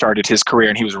really started his career,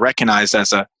 and he was recognized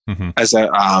as a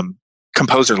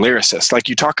composer lyricist, like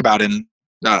you talk about in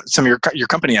some of your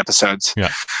Company episodes.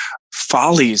 Yeah.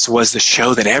 Follies was the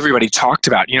show that everybody talked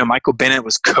about. Michael Bennett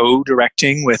was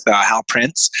co-directing with Hal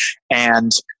Prince,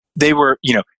 and they were,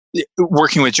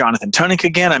 working with Jonathan Tunick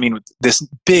again. With this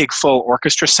big full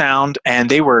orchestra sound, and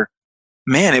they were,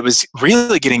 it was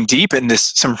really getting deep in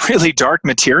some really dark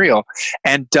material,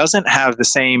 and doesn't have the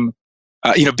same,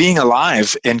 Being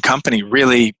Alive in Company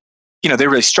really, they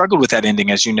really struggled with that ending,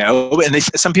 as you know, and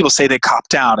some people say they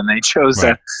copped out and they chose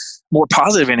a more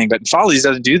positive ending, but Follies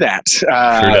doesn't do that. Sure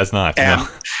does not. And,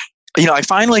 I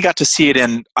finally got to see it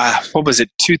in,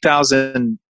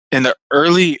 2000, in the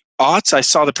early aughts. I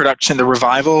saw the production, the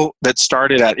revival that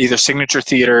started at either Signature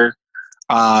Theater,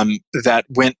 that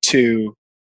went to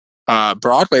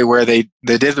Broadway, where they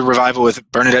did the revival with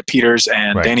Bernadette Peters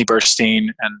and Danny Burstein.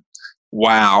 And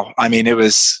wow,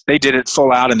 they did it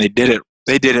full out, and they did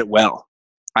it well,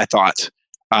 I thought.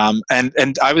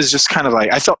 And I was just kind of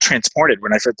like, I felt transported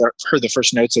when I heard the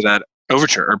first notes of that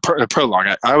overture or prologue.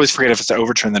 I always forget if it's the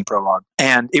overture and then prologue.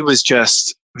 And it was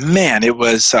just, it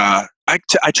was, I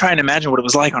try and imagine what it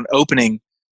was like on opening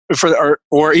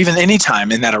or even any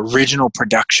time in that original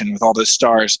production with all those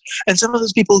stars. And some of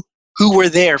those people who were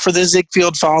there for the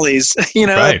Ziegfeld Follies,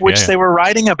 which they were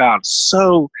writing about.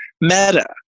 So meta.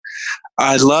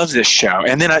 I love this show.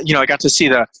 And then, I got to see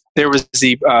there was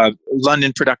the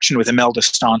London production with Imelda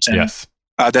Staunton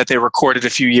that they recorded a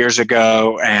few years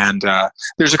ago. And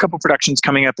there's a couple productions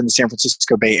coming up in the San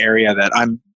Francisco Bay Area that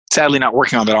I'm sadly not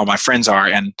working on, but all my friends are.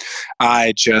 And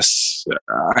I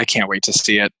can't wait to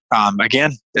see it.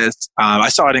 Again, I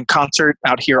saw it in concert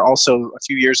out here also a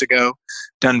few years ago,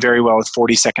 done very well with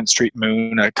 42nd Street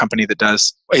Moon, a company that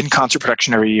does in-concert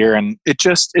production every year. And it's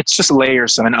just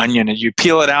layers of an onion, and you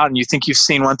peel it out and you think you've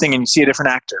seen one thing and you see a different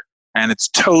actor, and it's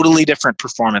totally different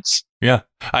performance. Yeah.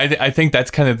 I think that's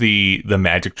kind of the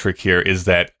magic trick here, is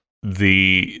that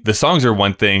the songs are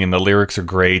one thing and the lyrics are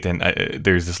great, and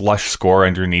there's this lush score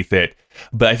underneath it.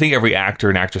 But I think every actor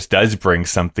and actress does bring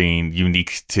something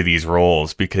unique to these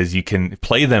roles, because you can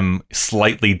play them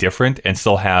slightly different and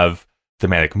still have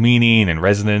thematic meaning and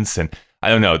resonance. And I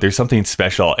don't know, there's something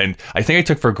special. And I think I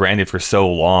took for granted for so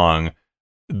long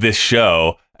this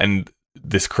show and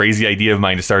this crazy idea of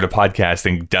mine to start a podcast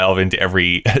and delve into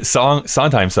every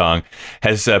Sondheim song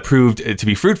has proved to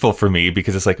be fruitful for me,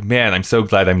 because it's like, man, I'm so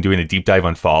glad I'm doing a deep dive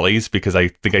on Follies, because I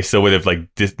think I still would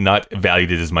have not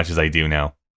valued it as much as I do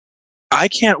now. I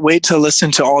can't wait to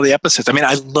listen to all the episodes.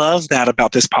 I love that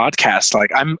about this podcast.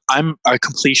 Like I'm a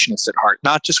completionist at heart,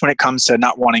 not just when it comes to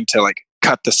not wanting to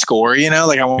cut the score,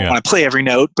 I want to play every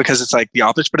note because it's like the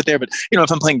authors put it there. But,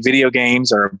 if I'm playing video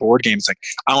games or board games,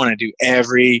 I want to do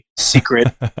every secret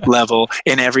level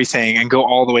in everything and go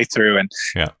all the way through. And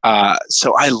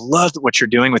so I love what you're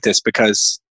doing with this,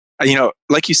 because,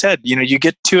 like you said, you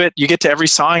get to every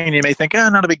song and you may think,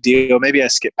 not a big deal. Maybe I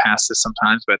skip past this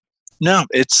sometimes, but no,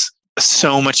 it's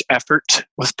so much effort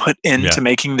was put into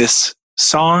making this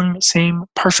song seem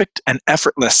perfect and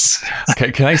effortless.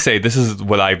 Can I say, this is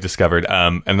what I've discovered,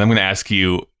 and I'm going to ask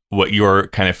you what your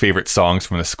kind of favorite songs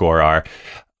from the score are.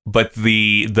 But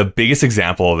the biggest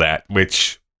example of that,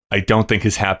 which I don't think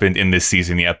has happened in this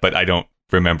season yet, but I don't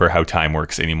remember how time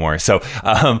works anymore. So,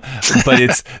 but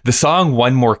it's the song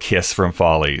 "One More Kiss" from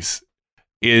Follies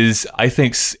is, I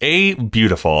think, A,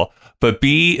 beautiful, but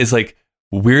B, is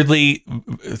weirdly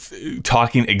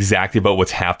talking exactly about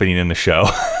what's happening in the show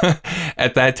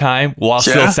at that time, while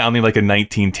still sounding like a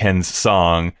 1910s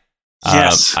song.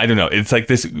 Yes. I don't know. It's like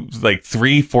this,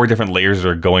 3-4 different layers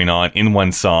are going on in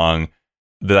one song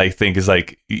that I think is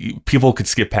people could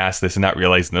skip past this and not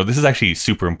realize, no, this is actually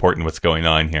super important what's going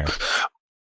on here.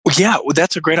 Yeah,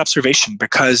 that's a great observation,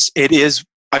 because it is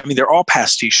I mean, they're all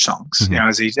pastiche songs, Mm-hmm. you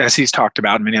know, as he's talked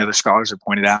about, and many other scholars have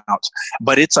pointed out.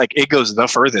 But it's like it goes the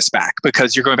furthest back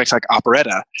because you're going back to like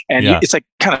operetta, and it's like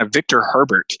kind of Victor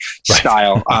Herbert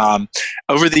style.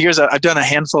 Over the years, I've done a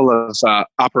handful of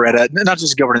operetta, not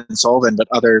just Gilbert and Sullivan, but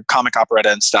other comic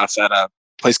operetta and stuff at a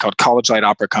place called College Light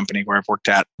Opera Company, where I've worked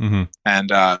at, and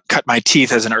cut my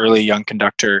teeth as an early young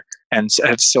conductor, and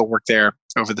have still worked there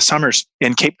over the summers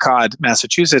in Cape Cod,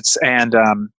 Massachusetts. And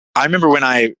I remember when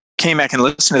I came back and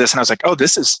listened to this, and I was like, oh,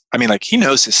 this is, I mean, like, he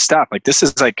knows his stuff. Like, this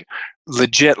is like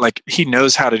legit, like he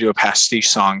knows how to do a pastiche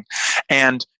song.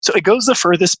 And so it goes the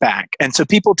furthest back. And so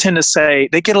people tend to say,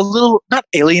 they get a little, not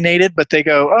alienated, but they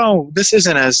go, oh, this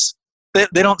isn't as,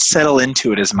 they don't settle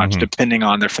into it as much, depending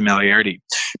on their familiarity.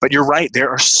 But you're right, there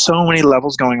are so many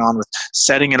levels going on with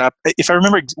setting it up. If I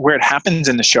remember where it happens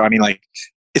in the show, I mean, like,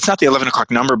 it's not the 11 o'clock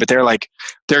number, but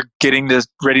they're getting this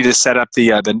ready to set up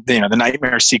the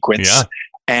nightmare sequence. Yeah.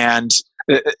 And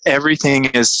everything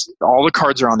is, all the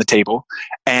cards are on the table,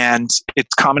 and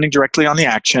it's commenting directly on the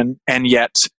action, and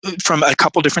yet from a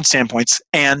couple different standpoints.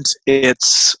 And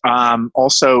it's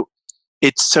also,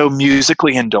 it's so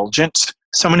musically indulgent.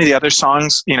 So many of the other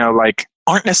songs, you know, like,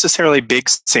 aren't necessarily big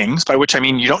sings, by which I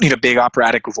mean you don't need a big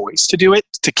operatic voice to do it,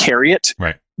 to carry it.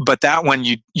 Right. But that one,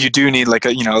 you do need like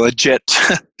a, you know, legit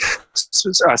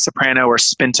soprano or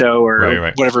spinto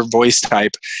or whatever voice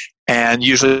type. And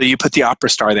usually you put the opera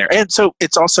star there. And so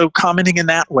it's also commenting in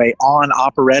that way on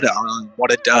operetta, on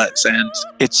what it does. And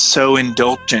it's so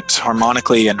indulgent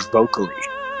harmonically and vocally.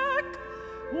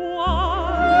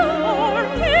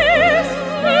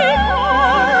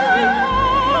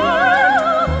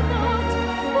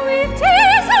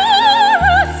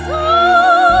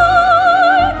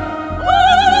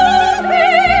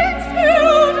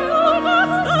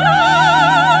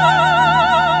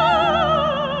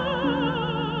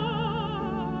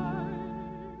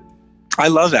 I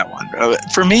love that one.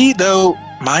 For me, though,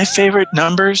 my favorite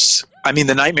numbers, I mean,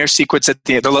 the nightmare sequence at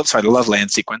the Loveland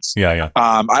sequence. Yeah.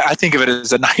 I think of it as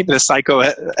the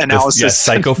psychoanalysis. Yes,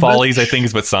 Psychofollies, I think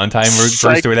is what Sondheim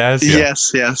refers to it as. Yeah.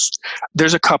 Yes.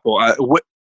 There's a couple.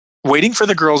 Waiting for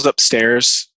the Girls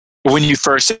Upstairs, when you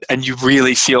first, and you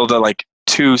really feel the like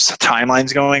two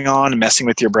timelines going on and messing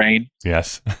with your brain.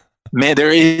 Yes. Man, there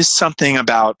is something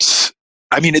about,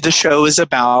 I mean, the show is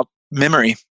about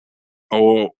memory.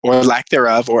 Or lack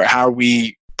thereof, or how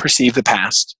we perceive the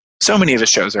past. So many of the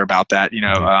shows are about that, you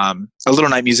know. A Little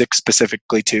Night Music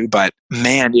specifically too. But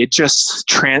man, it just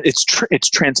it's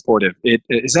transportive.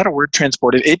 Is that a word?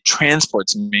 Transportive. It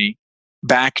transports me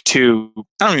back to,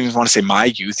 I don't even want to say my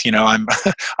youth. You know, I'm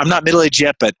not middle aged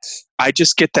yet, but I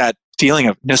just get that feeling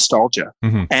of nostalgia.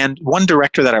 And one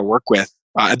director that I work with,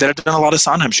 that I've done a lot of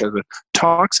Sondheim shows with,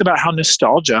 talks about how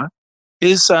nostalgia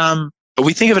is.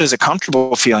 We think of it as a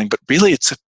comfortable feeling, but really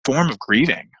it's a form of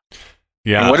grieving.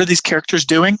 Yeah. And what are these characters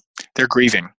doing? They're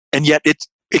grieving. And yet it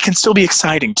can still be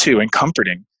exciting too and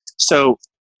comforting. So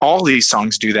all these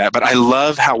songs do that, but I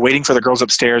love how Waiting for the Girls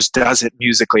Upstairs does it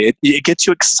musically. It gets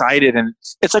you excited, and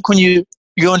it's like when you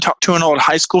go and talk to an old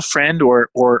high school friend or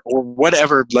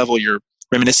whatever level you're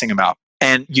reminiscing about,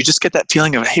 and you just get that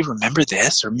feeling of, hey, remember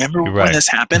this? Remember when this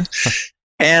happened?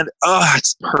 And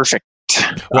it's perfect.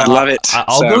 Well, I love it.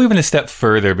 I'll go even a step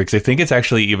further, because I think it's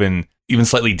actually even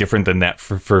slightly different than that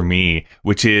for me,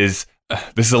 which is,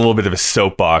 this is a little bit of a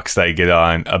soapbox that I get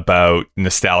on about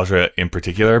nostalgia in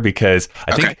particular, because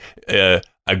I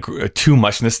think too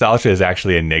much nostalgia is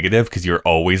actually a negative, because you're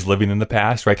always living in the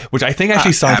past, right? Which I think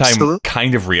actually Sondheim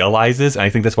kind of realizes, and I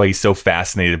think that's why he's so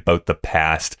fascinated about the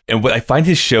past. And what I find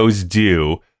his shows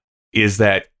do is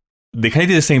that they kind of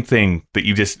do the same thing that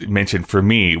you just mentioned for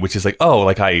me, which is like,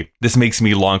 this makes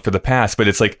me long for the past. But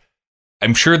it's like,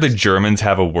 I'm sure the Germans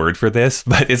have a word for this,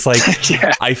 but it's like,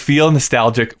 I feel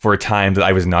nostalgic for a time that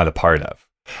I was not a part of.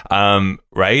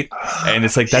 Right? And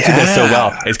it's like, that's what does so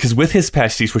well. It's because with his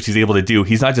pastiche, which he's able to do,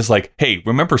 he's not just like, hey,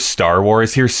 remember Star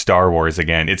Wars? Here's Star Wars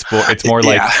again. It's more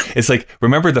like, it's like,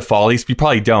 remember the Follies? You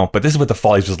probably don't, but this is what the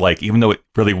Follies was like, even though it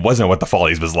really wasn't what the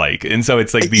Follies was like. And so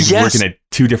it's like these working at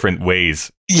two different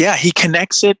ways. Yeah, he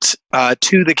connects it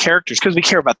to the characters, because we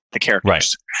care about the characters. Right.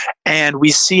 And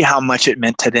we see how much it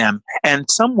meant to them. And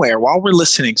somewhere, while we're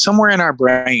listening, somewhere in our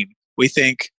brain, we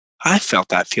think, I felt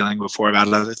that feeling before about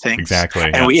other things. Exactly.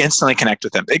 And we instantly connect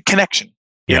with them. Connection,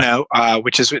 you know,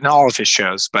 which is in all of his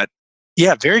shows. But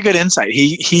yeah, very good insight.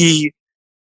 He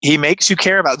makes you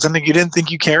care about something you didn't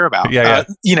think you care about.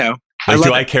 You know, like,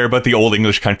 do I care about the old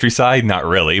English countryside? Not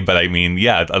really. But I mean,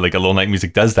 yeah, like A Little Night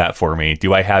Music does that for me.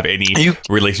 Do I have any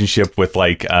relationship with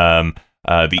like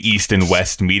the East and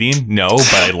West meeting? No,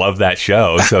 but I love that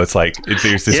show. So it's like,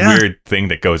 there's this weird thing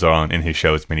that goes on in his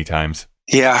shows many times.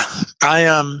 Yeah,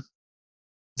 I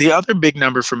the other big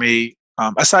number for me,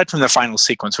 aside from the final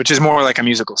sequence, which is more like a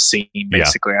musical scene,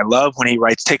 basically. I love when he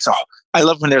writes, I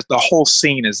love when there's the whole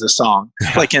scene is the song,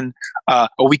 like in a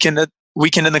weekend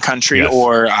in the country, Yes.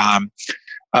 or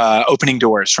Opening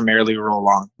Doors from Merrily Roll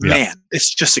Along. Yeah. Man,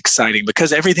 it's just exciting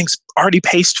because everything's already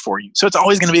paced for you, so it's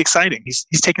always going to be exciting. He's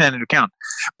taking that into account.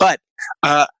 But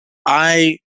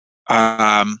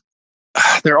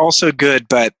they're also good.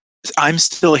 But I'm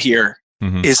Still Here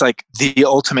is like the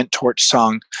ultimate Torch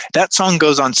song. That song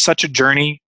goes on such a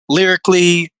journey,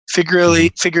 lyrically,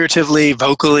 figuratively,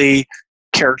 vocally,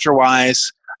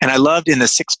 character-wise. And I loved in the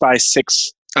 6 by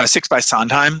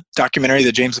Sondheim documentary,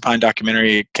 the James Lapine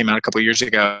documentary, came out a couple of years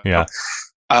ago. Yeah.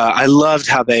 I loved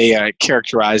how they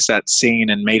characterized that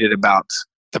scene and made it about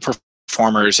the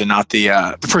performers and not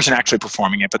the person actually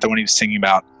performing it, but the one he was singing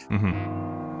about.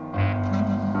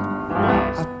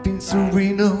 I've been through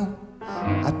Reno,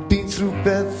 I've been through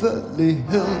Beverly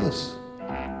Hills.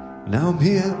 Now I'm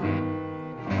here.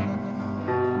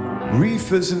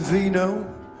 Reefers and vino,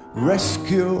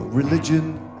 rescue,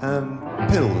 religion and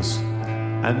pills.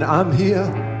 And I'm here.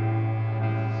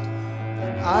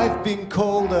 I've been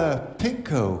called a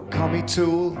pinko, commie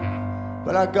tool,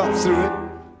 but I got through it,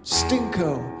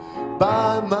 stinko,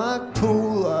 by my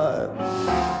pool.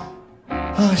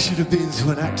 I should have been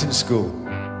to an acting school.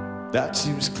 That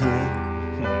seems cruel.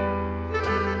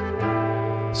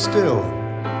 Still,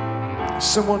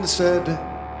 someone said,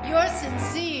 "You're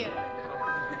sincere."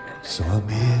 so I'm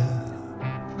here.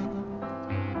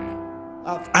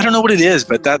 I don't know what it is,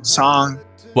 but that song.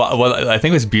 Well, I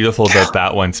think what's beautiful about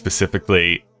that one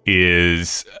specifically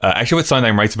is actually what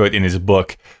Sondheim writes about in his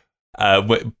book.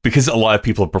 Because a lot of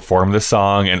people perform the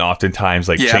song and oftentimes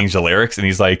change the lyrics, and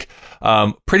he's like,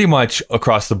 pretty much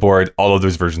across the board, all of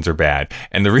those versions are bad.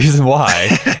 And the reason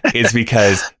why is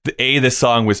because this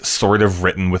song was sort of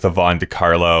written with Yvonne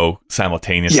DiCarlo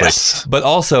simultaneously, but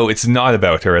also it's not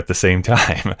about her at the same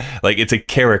time. Like, it's a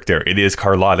character. It is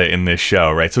Carlotta in this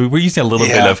show, right? So we're using a little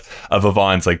bit of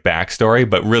Yvonne's backstory,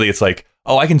 but really it's like,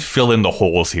 oh, I can fill in the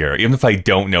holes here. Even if I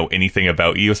don't know anything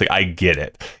about you, it's like, I get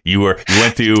it. You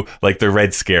went through the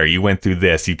Red Scare. You went through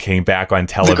this. You came back on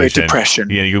television. The Great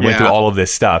Depression. You went through all of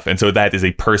this stuff. And so that is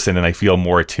a person, and I feel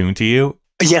more attuned to you.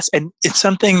 Yes, and it's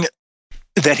something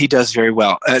that he does very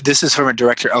well. This is from a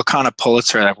director, Elkanah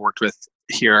Pulitzer, that I've worked with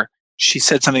here. She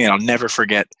said something that I'll never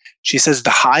forget. She says, the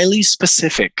highly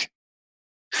specific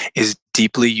is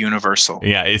deeply universal.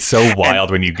 Yeah, it's so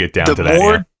wild when you get down to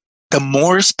that. The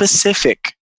more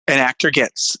specific an actor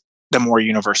gets, the more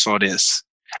universal it is.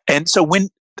 And so when,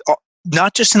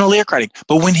 not just in the lyric writing,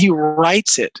 but when he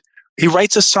writes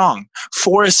a song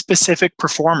for a specific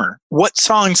performer. What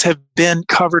songs have been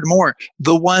covered more?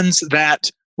 The ones that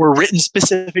were written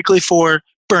specifically for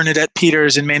Bernadette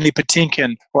Peters and Mandy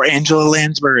Patinkin, or Angela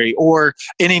Lansbury, or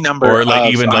any number or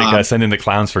of... Send in the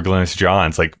Clowns for Glynis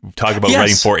Johns. Talk about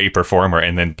writing for a performer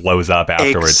and then blows up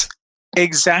afterwards.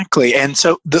 Exactly. And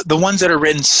so the ones that are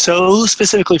written so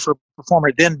specifically for a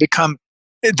performer then become,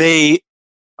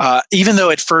 even though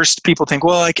at first people think,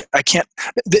 well, I can't,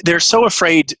 they're so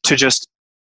afraid to just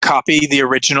copy the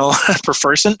original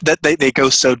person that they go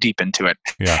so deep into it,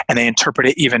 and they interpret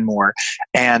it even more.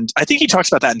 And I think he talks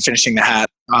about that in Finishing the Hat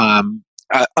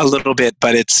a little bit,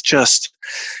 but it's just,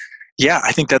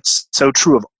 I think that's so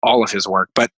true of all of his work.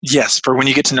 But yes, for when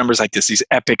you get to numbers like this, these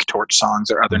epic Torch songs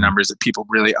or other numbers that people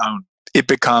really own, it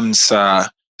becomes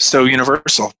so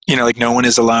universal. Like No One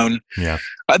Is Alone. Yeah,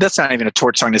 that's not even a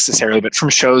Torch song necessarily, but from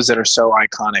shows that are so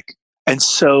iconic and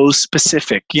so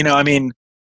specific.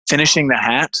 Finishing the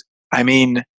Hat.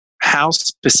 How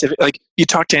specific? You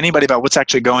talk to anybody about what's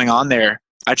actually going on there.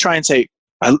 I try and say,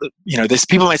 this.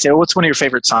 People might say, "Oh, what's one of your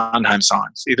favorite Sondheim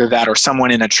songs?" Either that or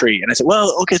Someone in a Tree. And I said,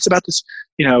 "Well, okay, it's about this.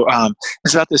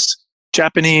 It's about this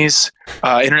Japanese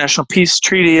international peace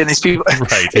treaty." And these people,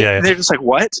 right? They're just like,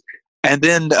 "What?" And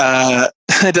then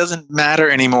it doesn't matter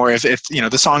anymore if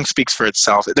the song speaks for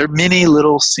itself. There are many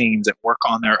little scenes that work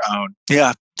on their own.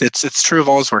 Yeah, it's true of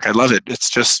all his work. I love it. It's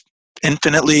just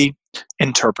infinitely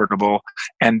interpretable,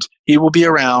 and he will be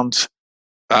around.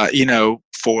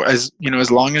 For as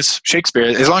long as Shakespeare,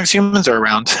 as long as humans are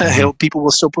around, people will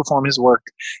still perform his work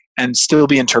and still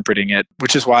be interpreting it.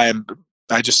 Which is why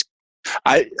I just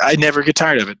I never get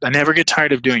tired of it. I never get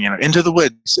tired of doing it. Into the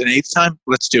Woods, an 8th time,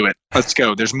 let's do it. Let's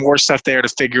go. There's more stuff there to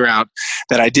figure out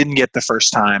that I didn't get the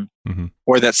first time,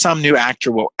 or that some new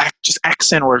actor will just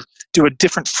accent or do a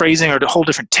different phrasing or a whole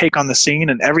different take on the scene,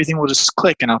 and everything will just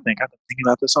click, and I'll think, I've been thinking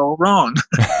about this all wrong.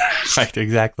 Right,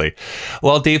 exactly.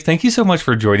 Well, Dave, thank you so much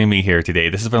for joining me here today.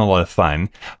 This has been a lot of fun.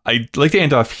 I'd like to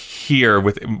end off here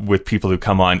with people who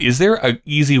come on. Is there an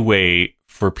easy way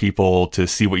for people to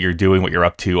see what you're doing, what you're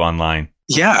up to online?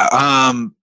 Yeah.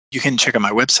 You can check out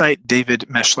my website,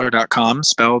 davidmeshler.com,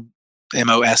 spelled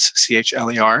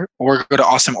Moschler, or go to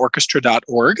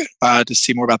awesomeorchestra.org to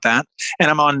see more about that. And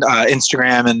I'm on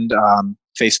Instagram and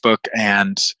Facebook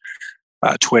and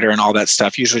Twitter and all that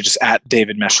stuff, usually just at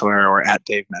David Meshler or at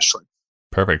Dave Meshler.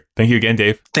 Perfect. Thank you again,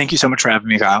 Dave. Thank you so much for having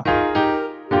me, Kyle.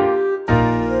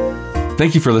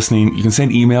 Thank you for listening. You can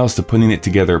send emails to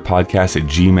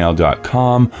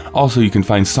puttingittogetherpodcast@gmail.com. Also, you can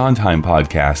find Sondheim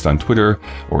Podcast on Twitter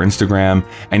or Instagram,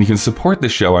 and you can support the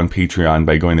show on Patreon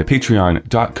by going to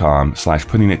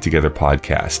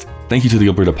patreon.com/puttingittogetherpodcast. Thank you to the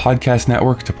Alberta Podcast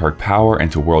Network, to Park Power,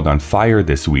 and to World on Fire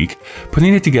this week.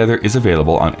 Putting It Together is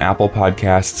available on Apple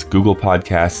Podcasts, Google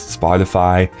Podcasts,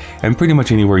 Spotify, and pretty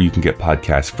much anywhere you can get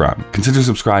podcasts from. Consider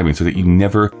subscribing so that you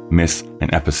never miss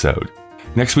an episode.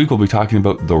 Next week, we'll be talking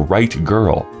about The Right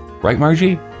Girl. Right,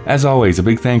 Margie? As always, a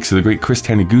big thanks to the great Chris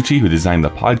Taniguchi, who designed the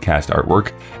podcast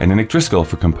artwork, and to Nick Driscoll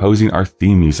for composing our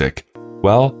theme music.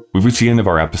 Well, we've reached the end of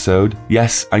our episode.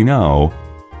 Yes, I know.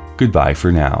 Goodbye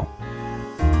for now.